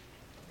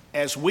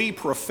as we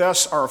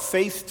profess our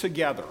faith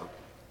together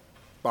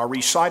by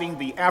reciting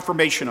the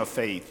affirmation of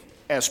faith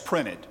as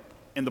printed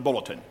in the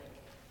bulletin.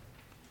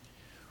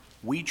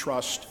 We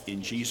trust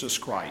in Jesus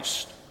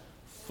Christ,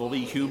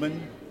 fully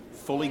human,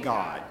 fully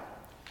God.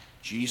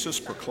 Jesus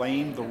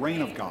proclaimed the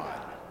reign of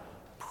God,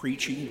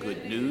 preaching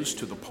good news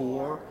to the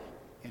poor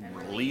and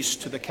release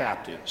to the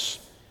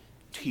captives,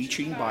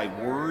 teaching by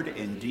word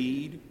and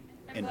deed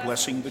and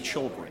blessing the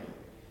children,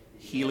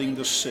 healing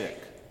the sick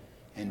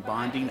and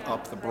binding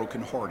up the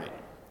brokenhearted,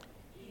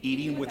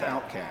 eating with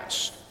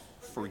outcasts,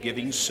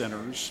 forgiving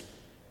sinners,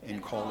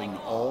 and calling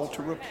all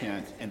to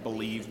repent and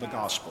believe the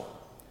gospel.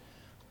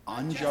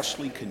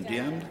 Unjustly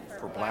condemned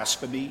for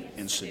blasphemy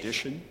and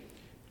sedition,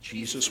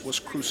 Jesus was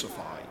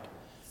crucified,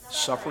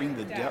 suffering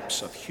the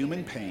depths of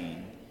human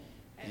pain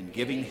and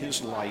giving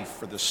his life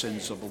for the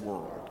sins of the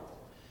world.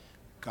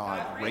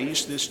 God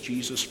raised this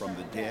Jesus from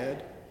the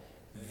dead,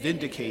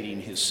 vindicating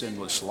his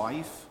sinless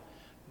life,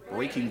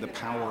 breaking the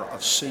power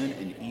of sin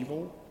and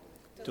evil,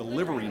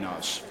 delivering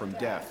us from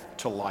death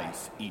to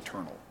life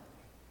eternal.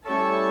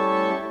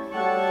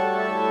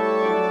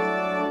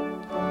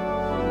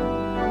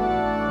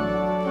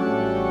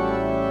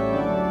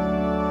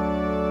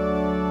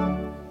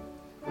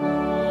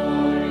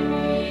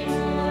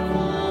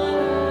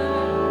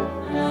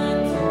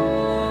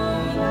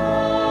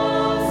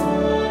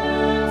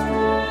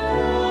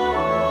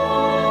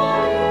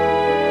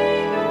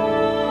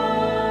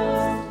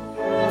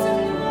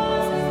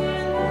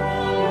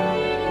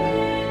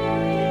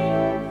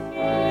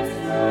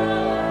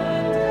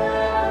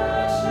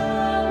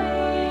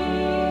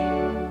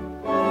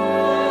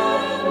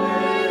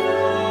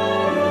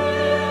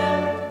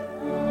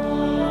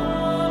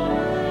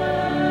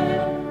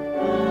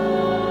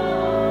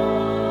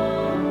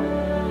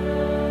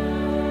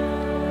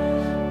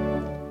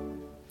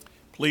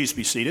 Please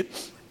be seated.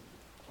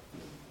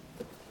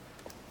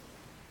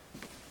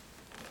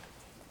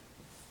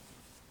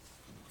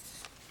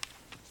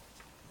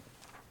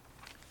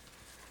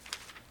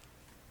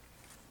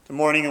 Good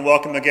morning and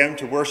welcome again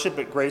to worship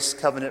at Grace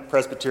Covenant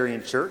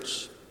Presbyterian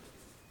Church.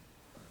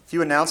 A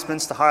few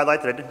announcements to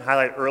highlight that I didn't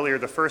highlight earlier.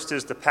 The first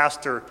is the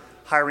pastor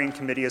hiring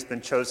committee has been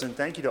chosen.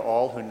 Thank you to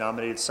all who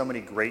nominated so many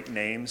great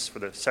names for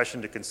the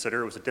session to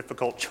consider. It was a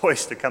difficult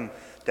choice to come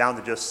down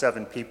to just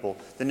 7 people.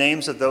 The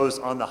names of those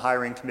on the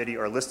hiring committee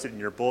are listed in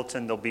your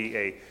bulletin. There'll be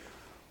a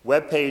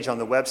web page on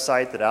the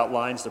website that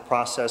outlines the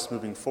process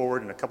moving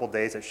forward. In a couple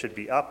days, it should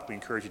be up. We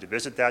encourage you to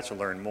visit that to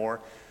learn more.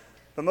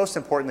 But most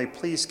importantly,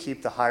 please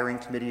keep the hiring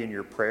committee in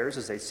your prayers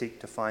as they seek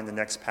to find the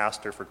next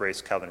pastor for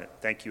Grace Covenant.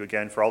 Thank you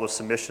again for all the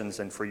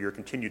submissions and for your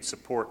continued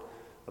support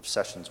of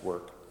Sessions'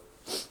 work.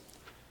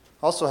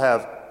 Also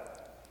have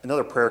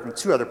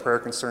two other prayer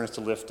concerns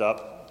to lift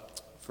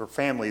up for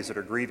families that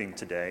are grieving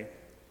today.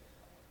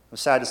 I'm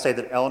sad to say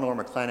that Eleanor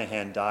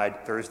McClanahan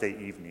died Thursday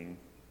evening.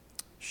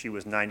 She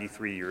was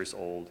 93 years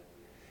old.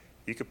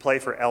 You could pray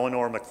for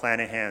Eleanor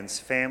McClanahan's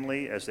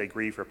family as they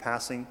grieve her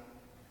passing.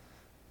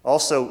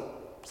 Also,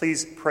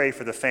 please pray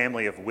for the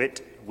family of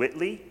Whit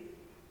Whitley,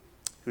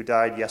 who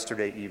died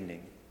yesterday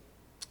evening.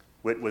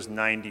 Whit was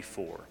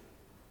 94.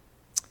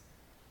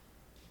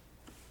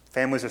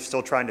 Families are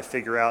still trying to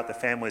figure out, the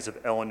families of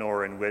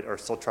Eleanor and Whit are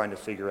still trying to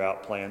figure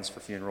out plans for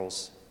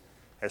funerals.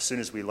 As soon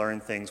as we learn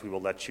things, we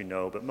will let you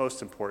know. But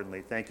most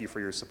importantly, thank you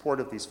for your support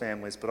of these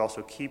families, but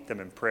also keep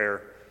them in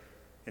prayer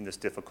in this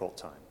difficult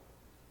time.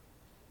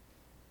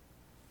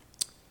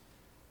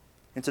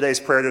 In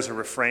today's prayer, there's a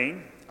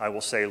refrain. I will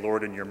say,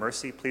 Lord, in your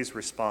mercy, please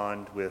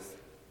respond with,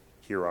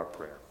 hear our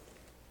prayer.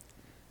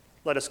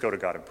 Let us go to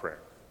God in prayer.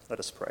 Let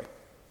us pray.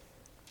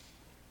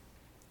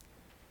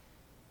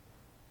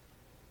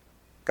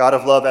 God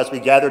of love, as we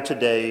gather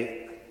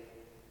today,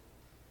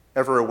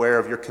 ever aware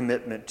of your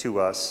commitment to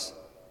us,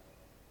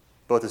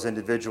 both as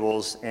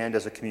individuals and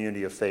as a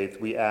community of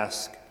faith, we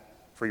ask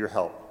for your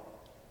help.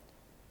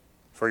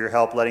 For your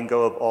help letting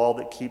go of all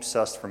that keeps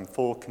us from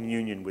full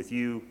communion with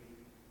you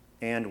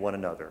and one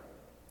another.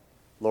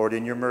 Lord,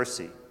 in your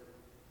mercy.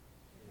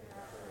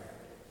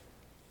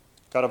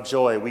 God of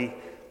joy, we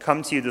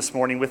come to you this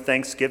morning with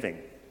thanksgiving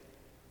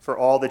for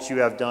all that you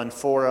have done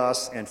for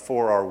us and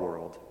for our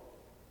world.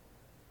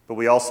 But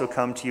we also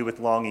come to you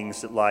with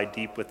longings that lie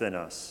deep within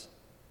us.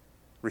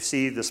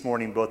 Receive this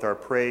morning both our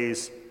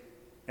praise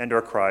and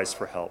our cries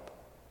for help.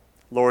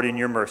 Lord, in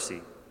your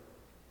mercy.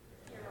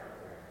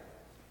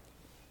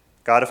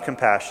 God of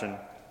compassion,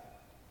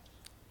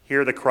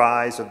 hear the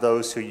cries of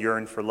those who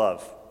yearn for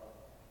love,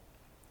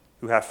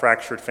 who have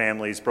fractured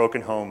families,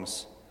 broken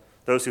homes,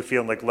 those who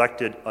feel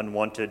neglected,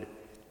 unwanted,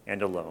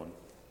 and alone.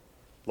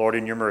 Lord,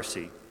 in your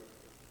mercy.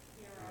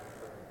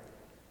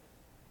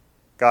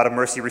 God of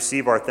mercy,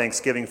 receive our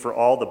thanksgiving for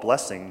all the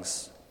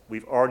blessings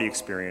we've already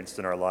experienced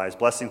in our lives,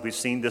 blessings we've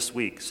seen this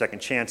week, second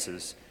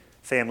chances,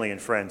 family and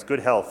friends,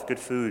 good health, good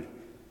food,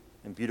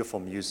 and beautiful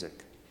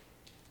music.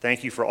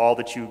 Thank you for all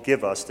that you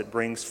give us that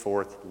brings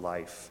forth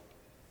life.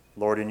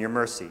 Lord, in your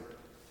mercy.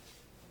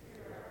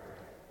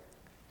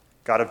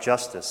 God of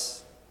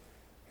justice,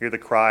 Hear the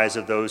cries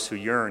of those who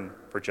yearn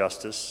for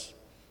justice,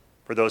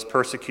 for those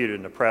persecuted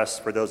and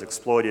oppressed, for those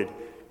exploited,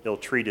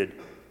 ill-treated,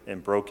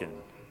 and broken.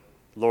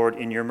 Lord,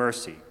 in your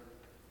mercy.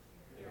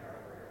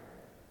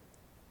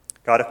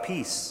 God of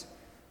peace,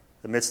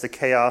 amidst the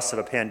chaos of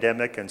a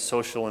pandemic and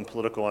social and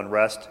political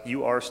unrest,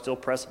 you are still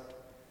present,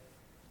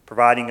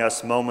 providing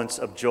us moments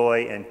of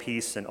joy and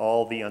peace in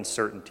all the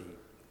uncertainty.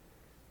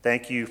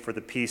 Thank you for the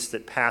peace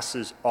that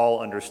passes all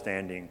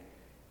understanding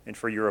and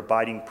for your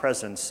abiding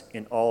presence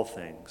in all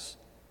things.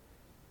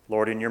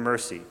 Lord, in your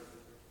mercy.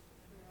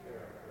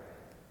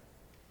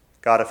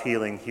 God of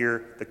healing,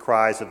 hear the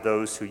cries of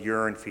those who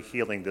yearn for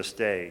healing this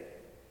day,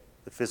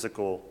 the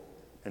physical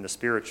and the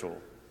spiritual.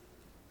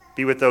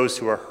 Be with those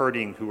who are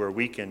hurting, who are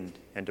weakened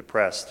and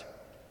depressed.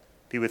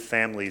 Be with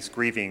families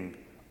grieving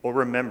or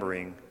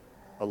remembering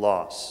a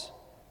loss.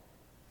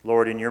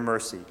 Lord, in your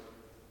mercy.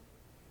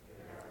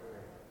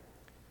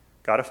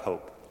 God of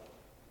hope,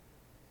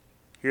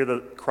 hear the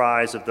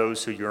cries of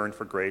those who yearn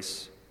for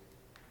grace,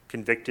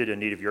 convicted in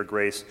need of your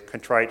grace,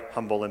 contrite,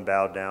 humble, and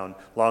bowed down,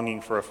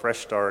 longing for a fresh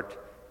start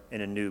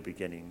and a new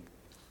beginning.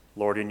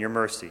 Lord, in your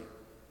mercy.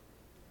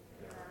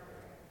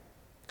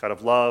 God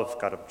of love,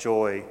 God of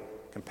joy,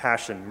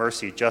 compassion,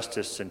 mercy,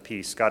 justice, and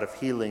peace, God of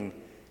healing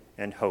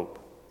and hope,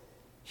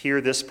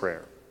 hear this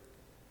prayer,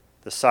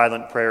 the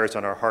silent prayers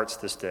on our hearts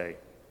this day,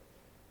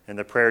 and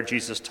the prayer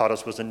Jesus taught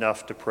us was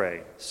enough to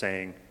pray,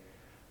 saying,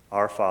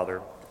 Our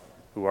Father,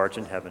 who art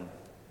in heaven,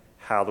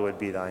 hallowed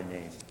be thy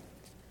name.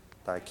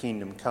 Thy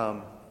kingdom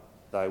come,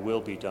 thy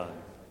will be done,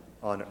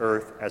 on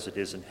earth as it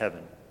is in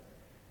heaven.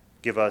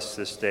 Give us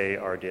this day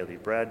our daily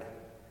bread,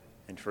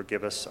 and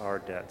forgive us our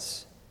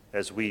debts,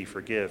 as we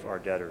forgive our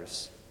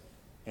debtors.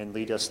 And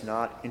lead us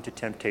not into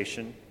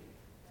temptation,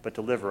 but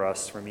deliver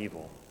us from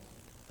evil.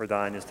 For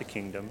thine is the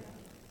kingdom,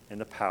 and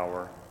the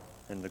power,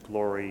 and the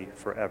glory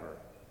forever.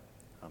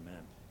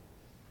 Amen.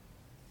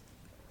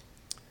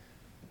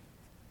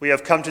 We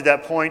have come to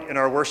that point in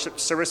our worship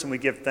service, and we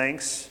give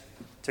thanks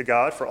to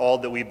God for all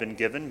that we've been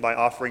given by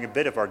offering a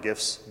bit of our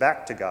gifts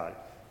back to God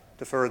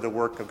to further the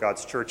work of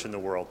God's church in the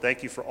world.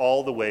 Thank you for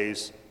all the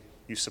ways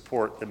you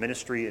support the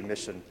ministry and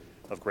mission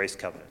of Grace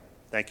Covenant.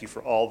 Thank you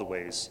for all the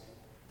ways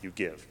you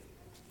give.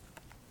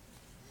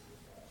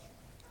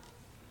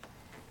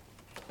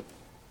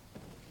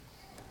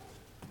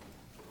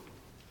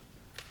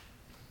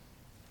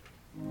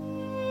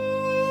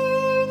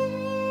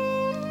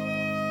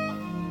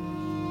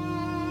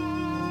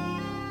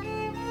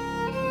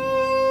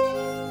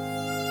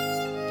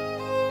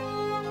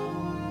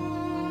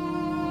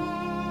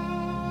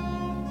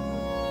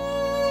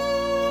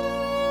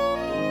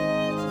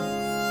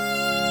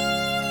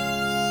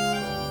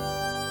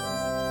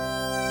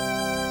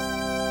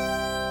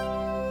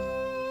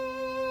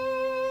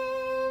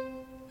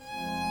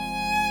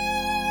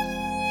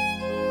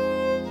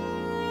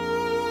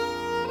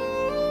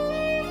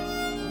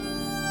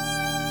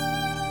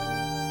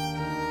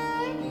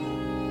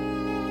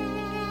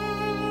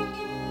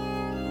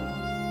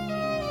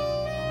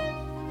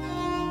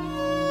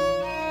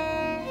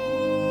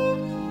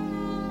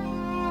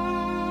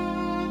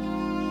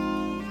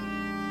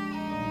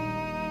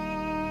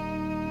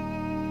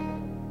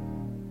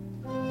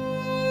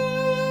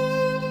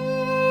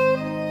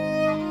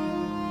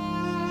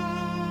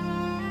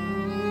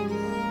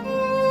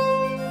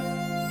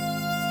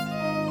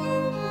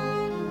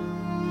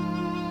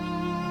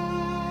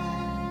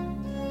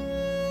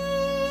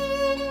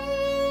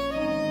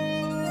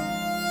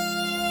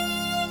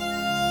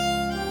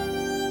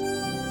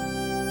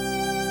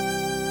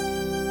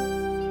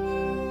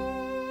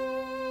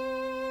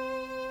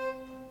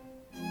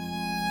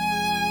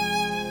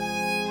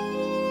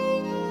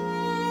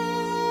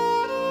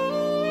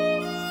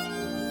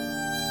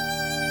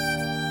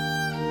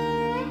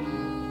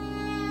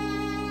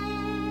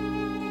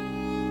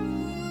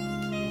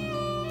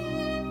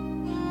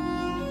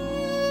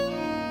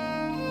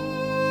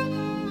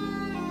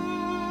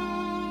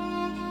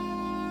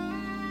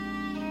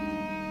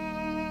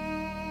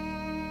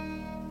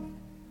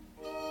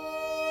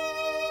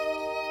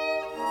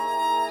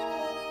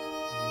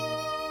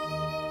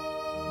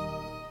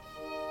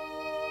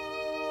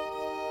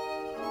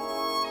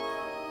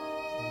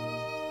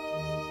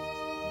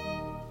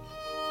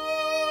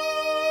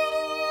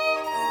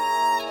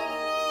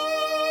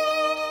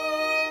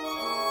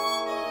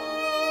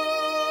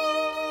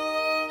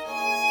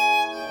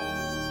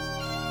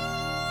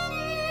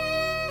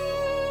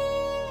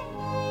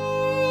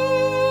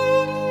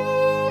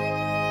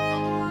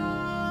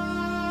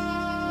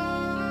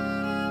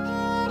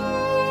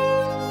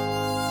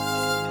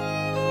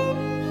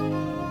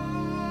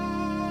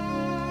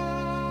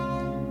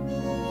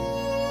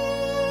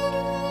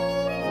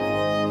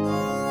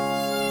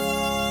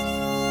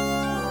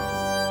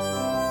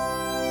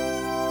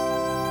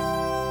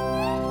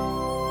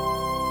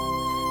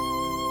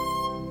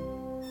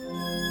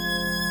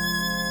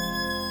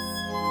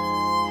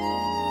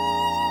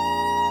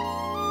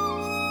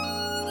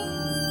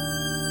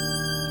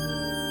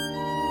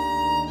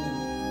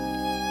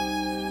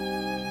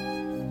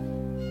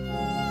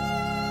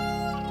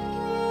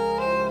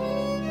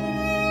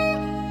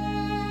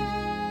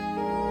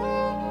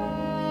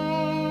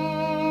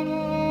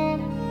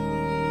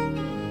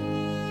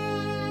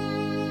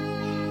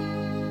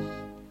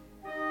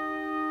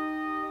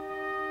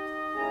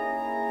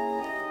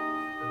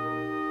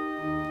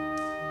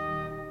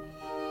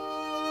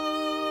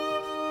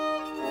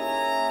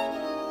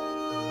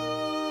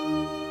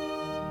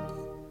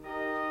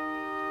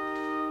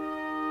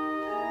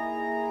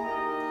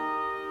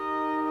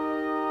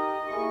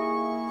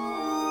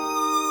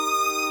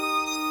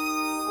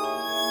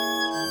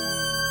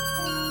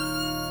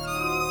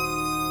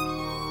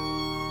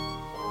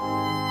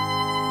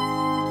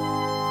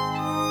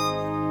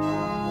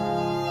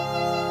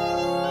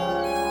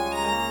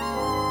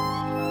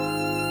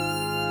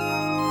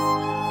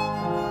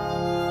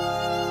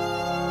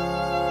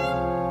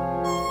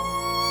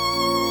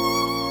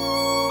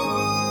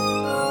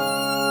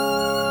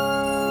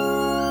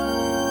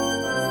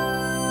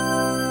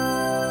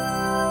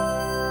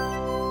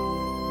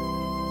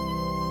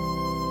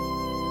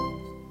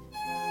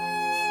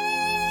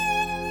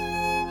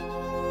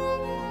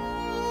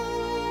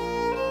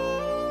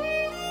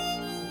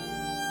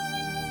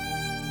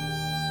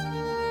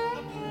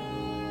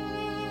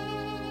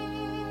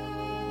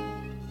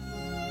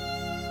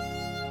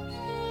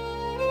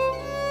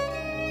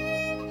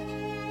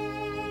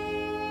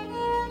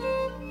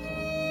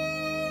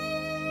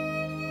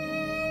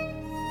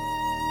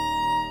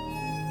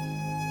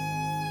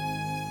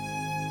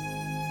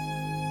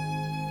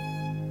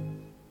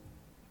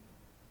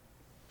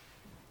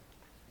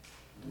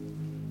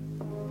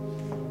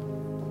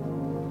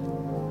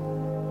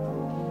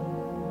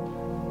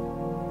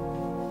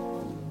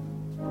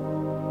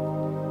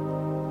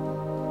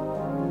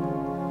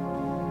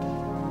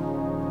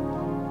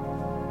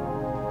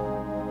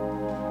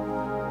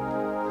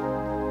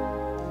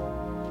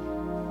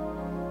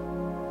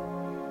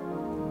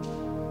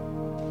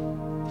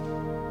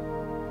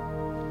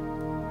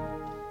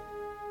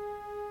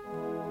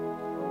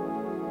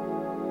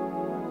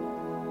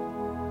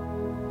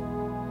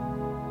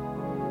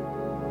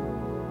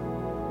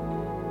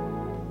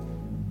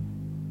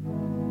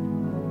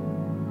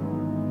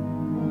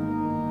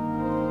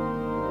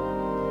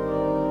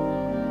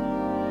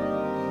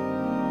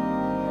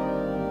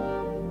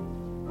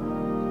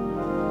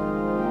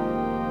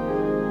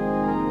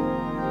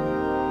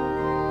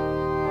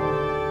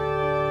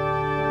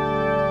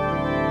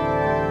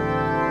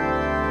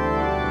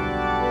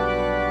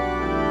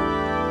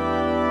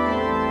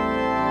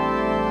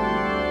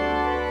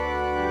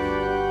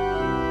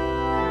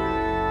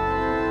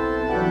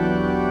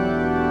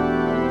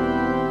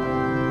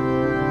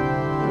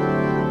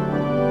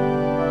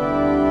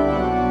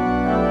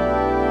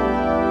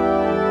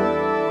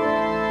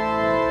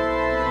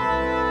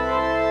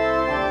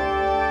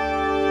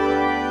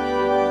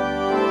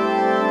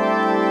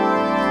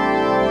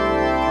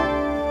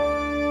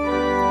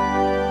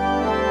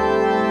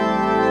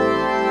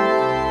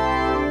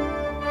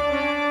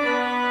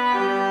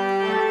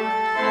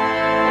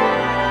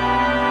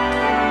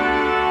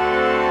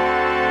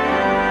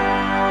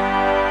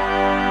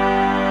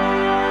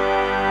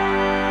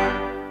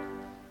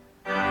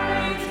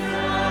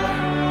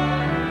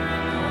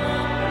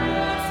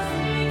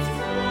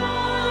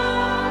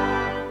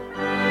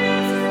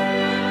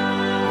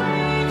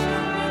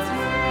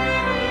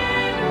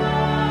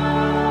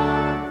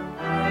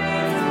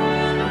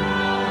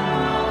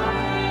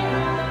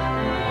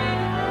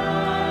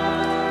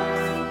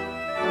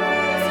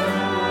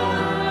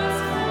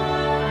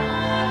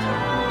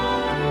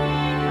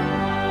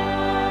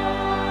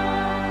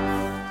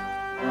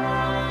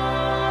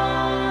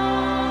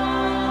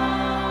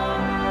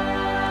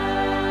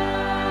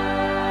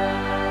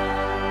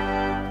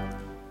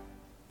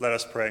 Let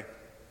us pray.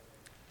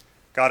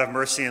 God of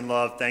mercy and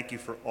love, thank you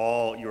for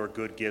all your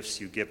good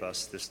gifts you give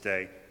us this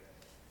day.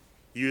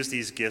 Use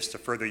these gifts to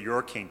further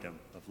your kingdom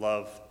of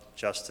love,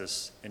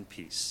 justice, and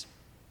peace.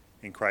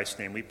 In Christ's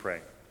name we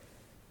pray.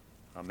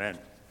 Amen.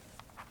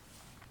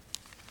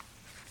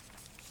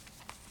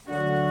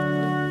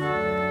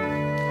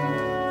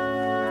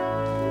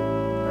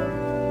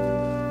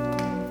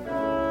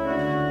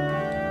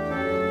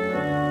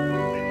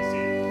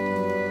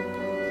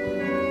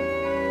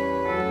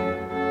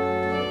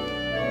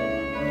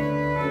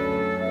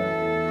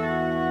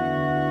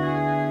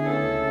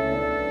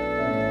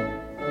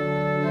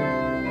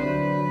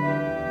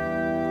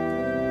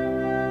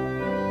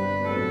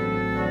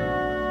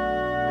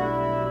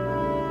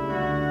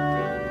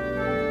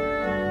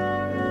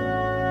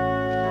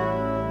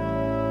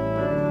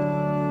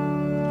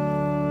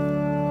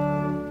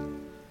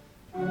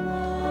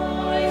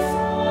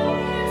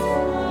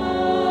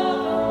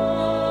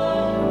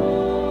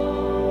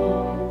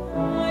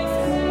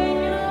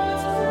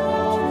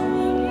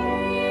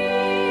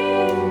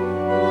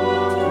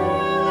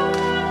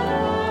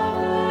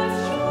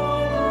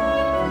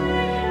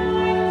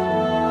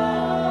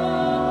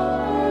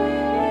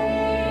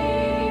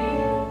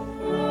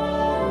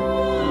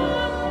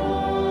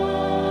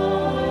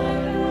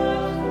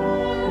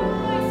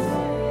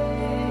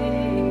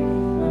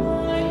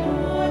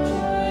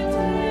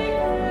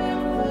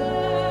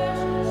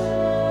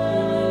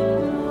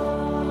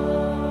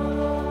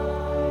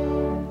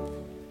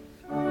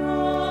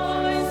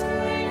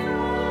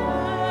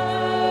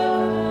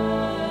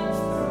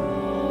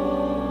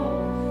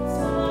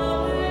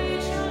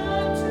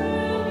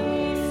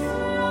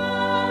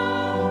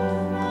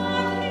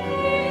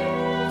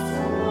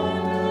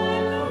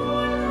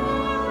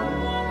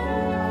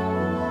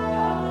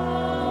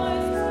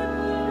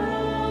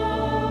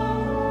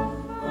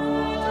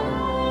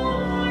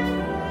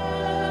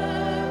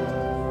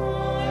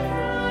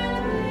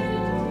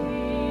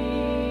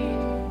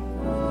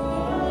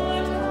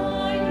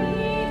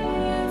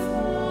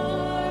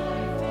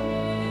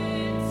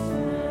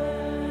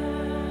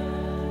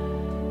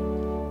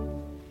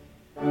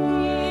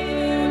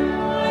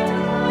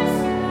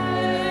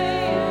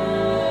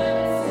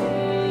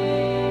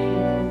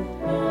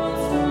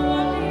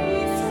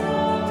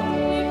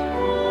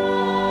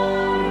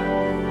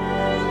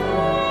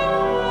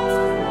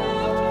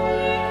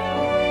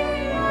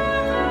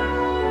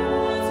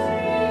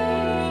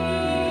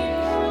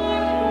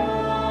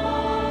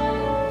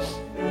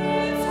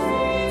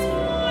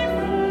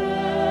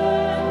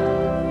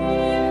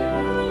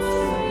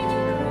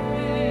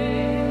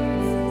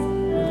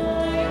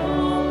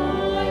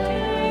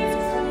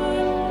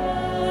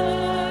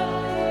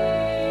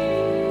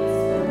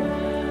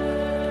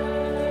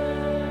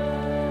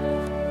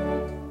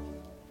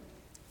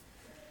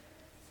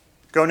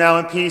 Go now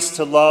in peace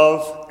to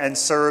love and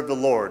serve the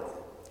Lord.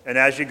 And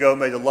as you go,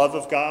 may the love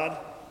of God,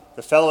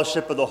 the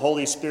fellowship of the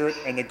Holy Spirit,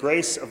 and the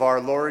grace of our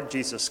Lord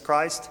Jesus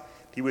Christ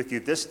be with you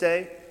this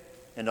day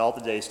and all the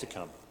days to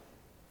come.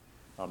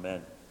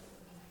 Amen.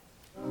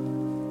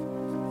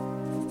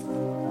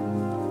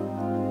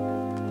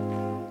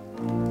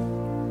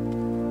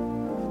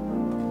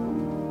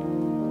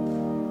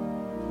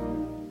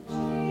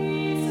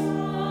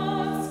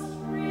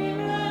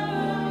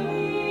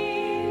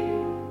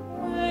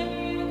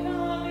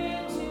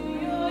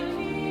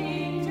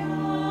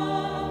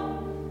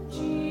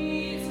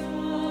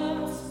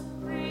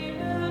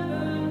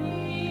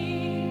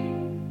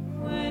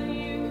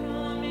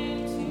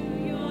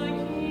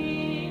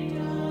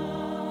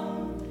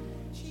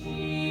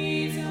 Jesus.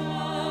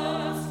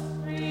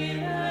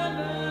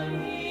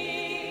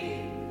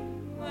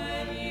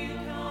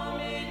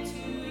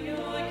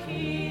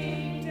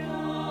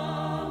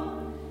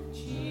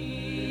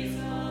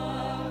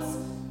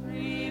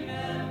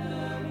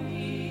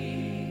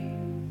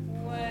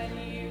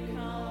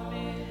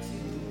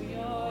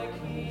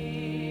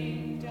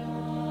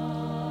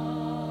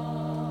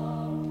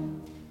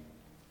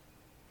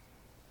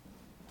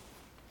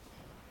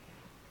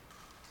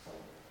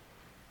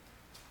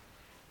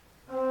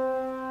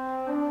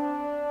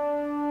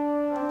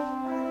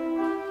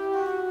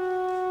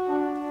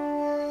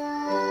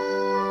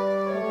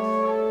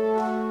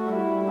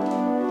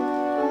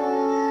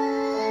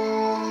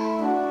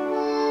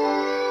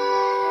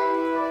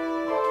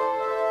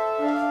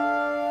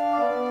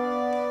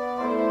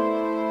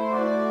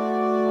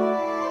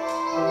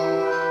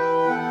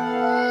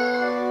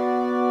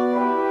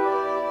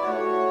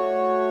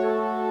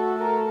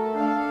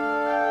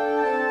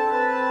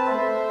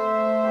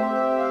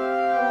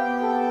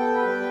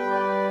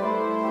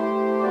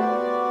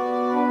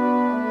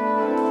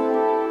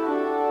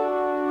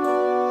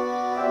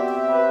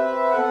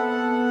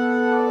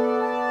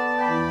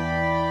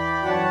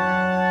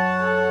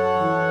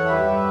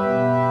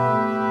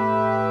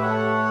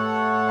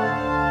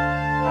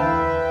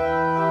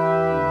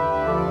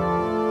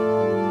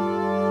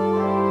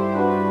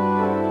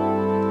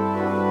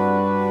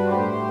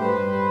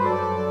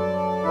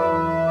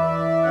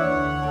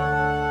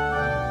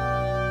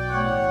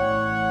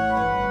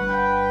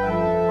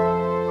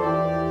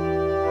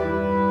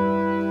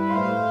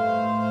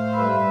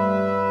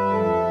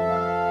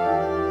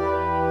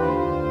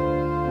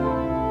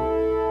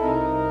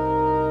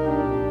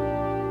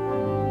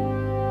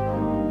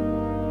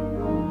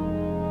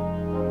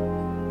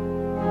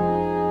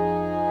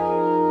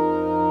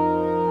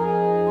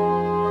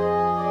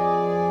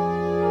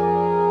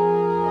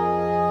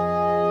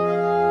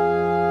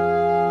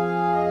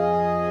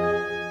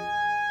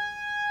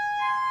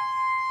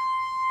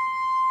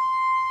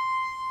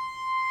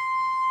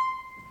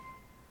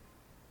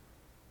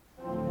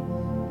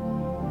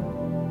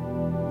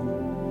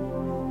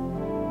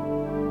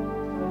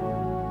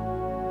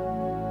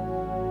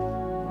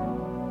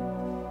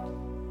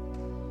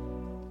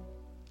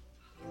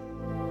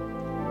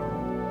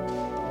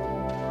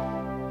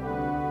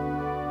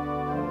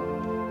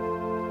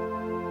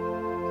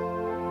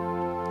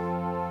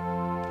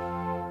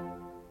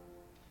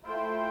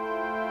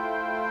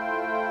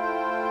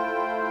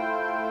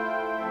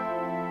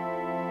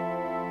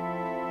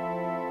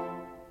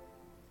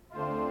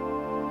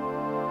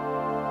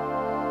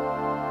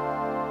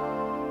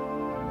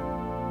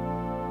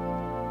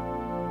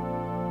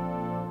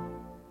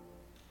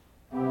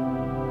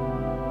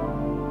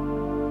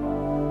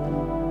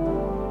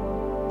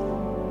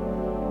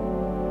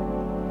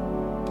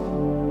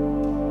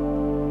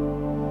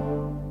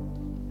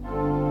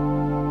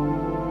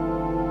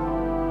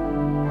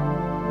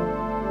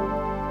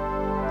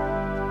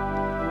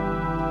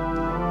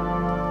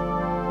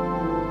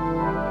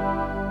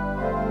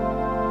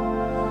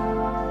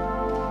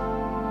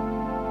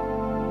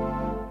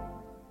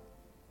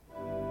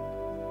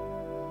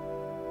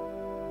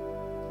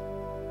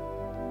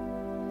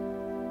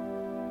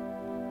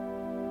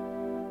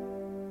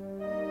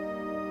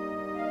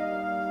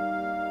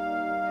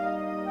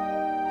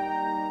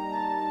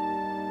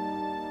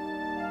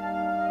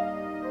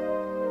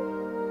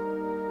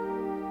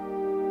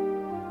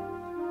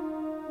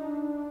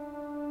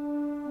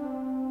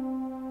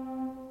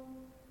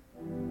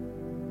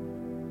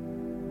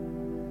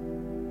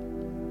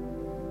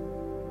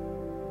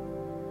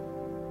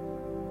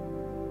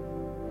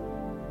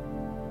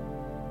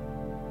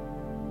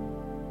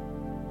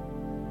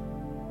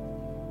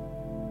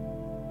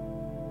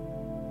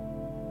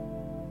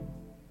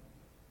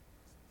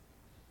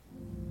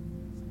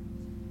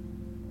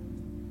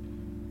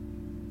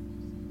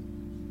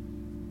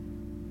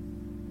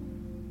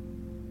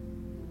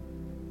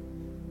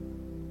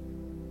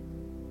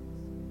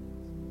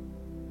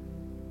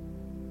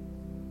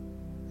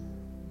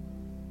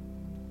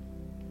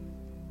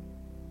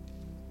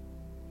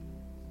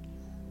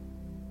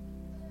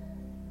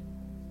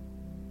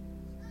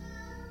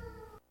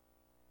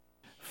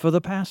 For the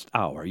past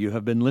hour, you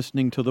have been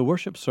listening to the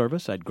worship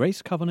service at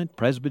Grace Covenant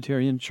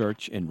Presbyterian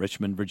Church in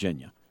Richmond,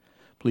 Virginia.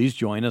 Please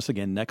join us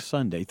again next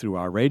Sunday through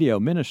our radio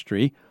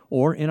ministry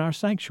or in our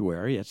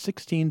sanctuary at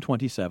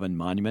 1627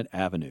 Monument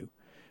Avenue.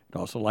 I'd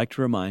also like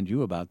to remind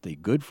you about the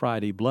Good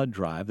Friday blood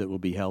drive that will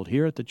be held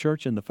here at the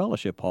church in the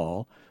Fellowship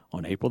Hall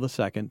on April the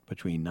 2nd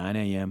between 9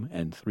 a.m.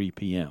 and 3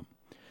 p.m.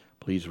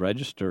 Please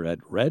register at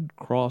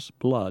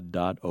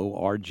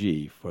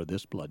redcrossblood.org for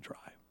this blood drive.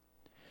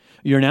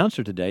 Your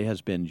announcer today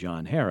has been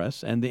John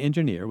Harris, and the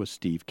engineer was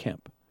Steve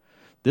Kemp.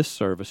 This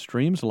service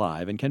streams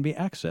live and can be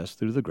accessed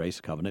through the Grace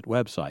Covenant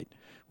website,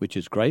 which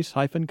is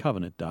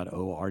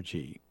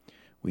grace-covenant.org.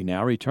 We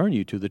now return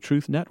you to the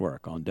Truth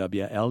Network on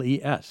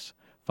WLES,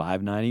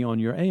 590 on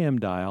your AM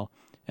dial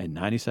and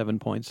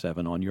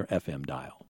 97.7 on your FM dial.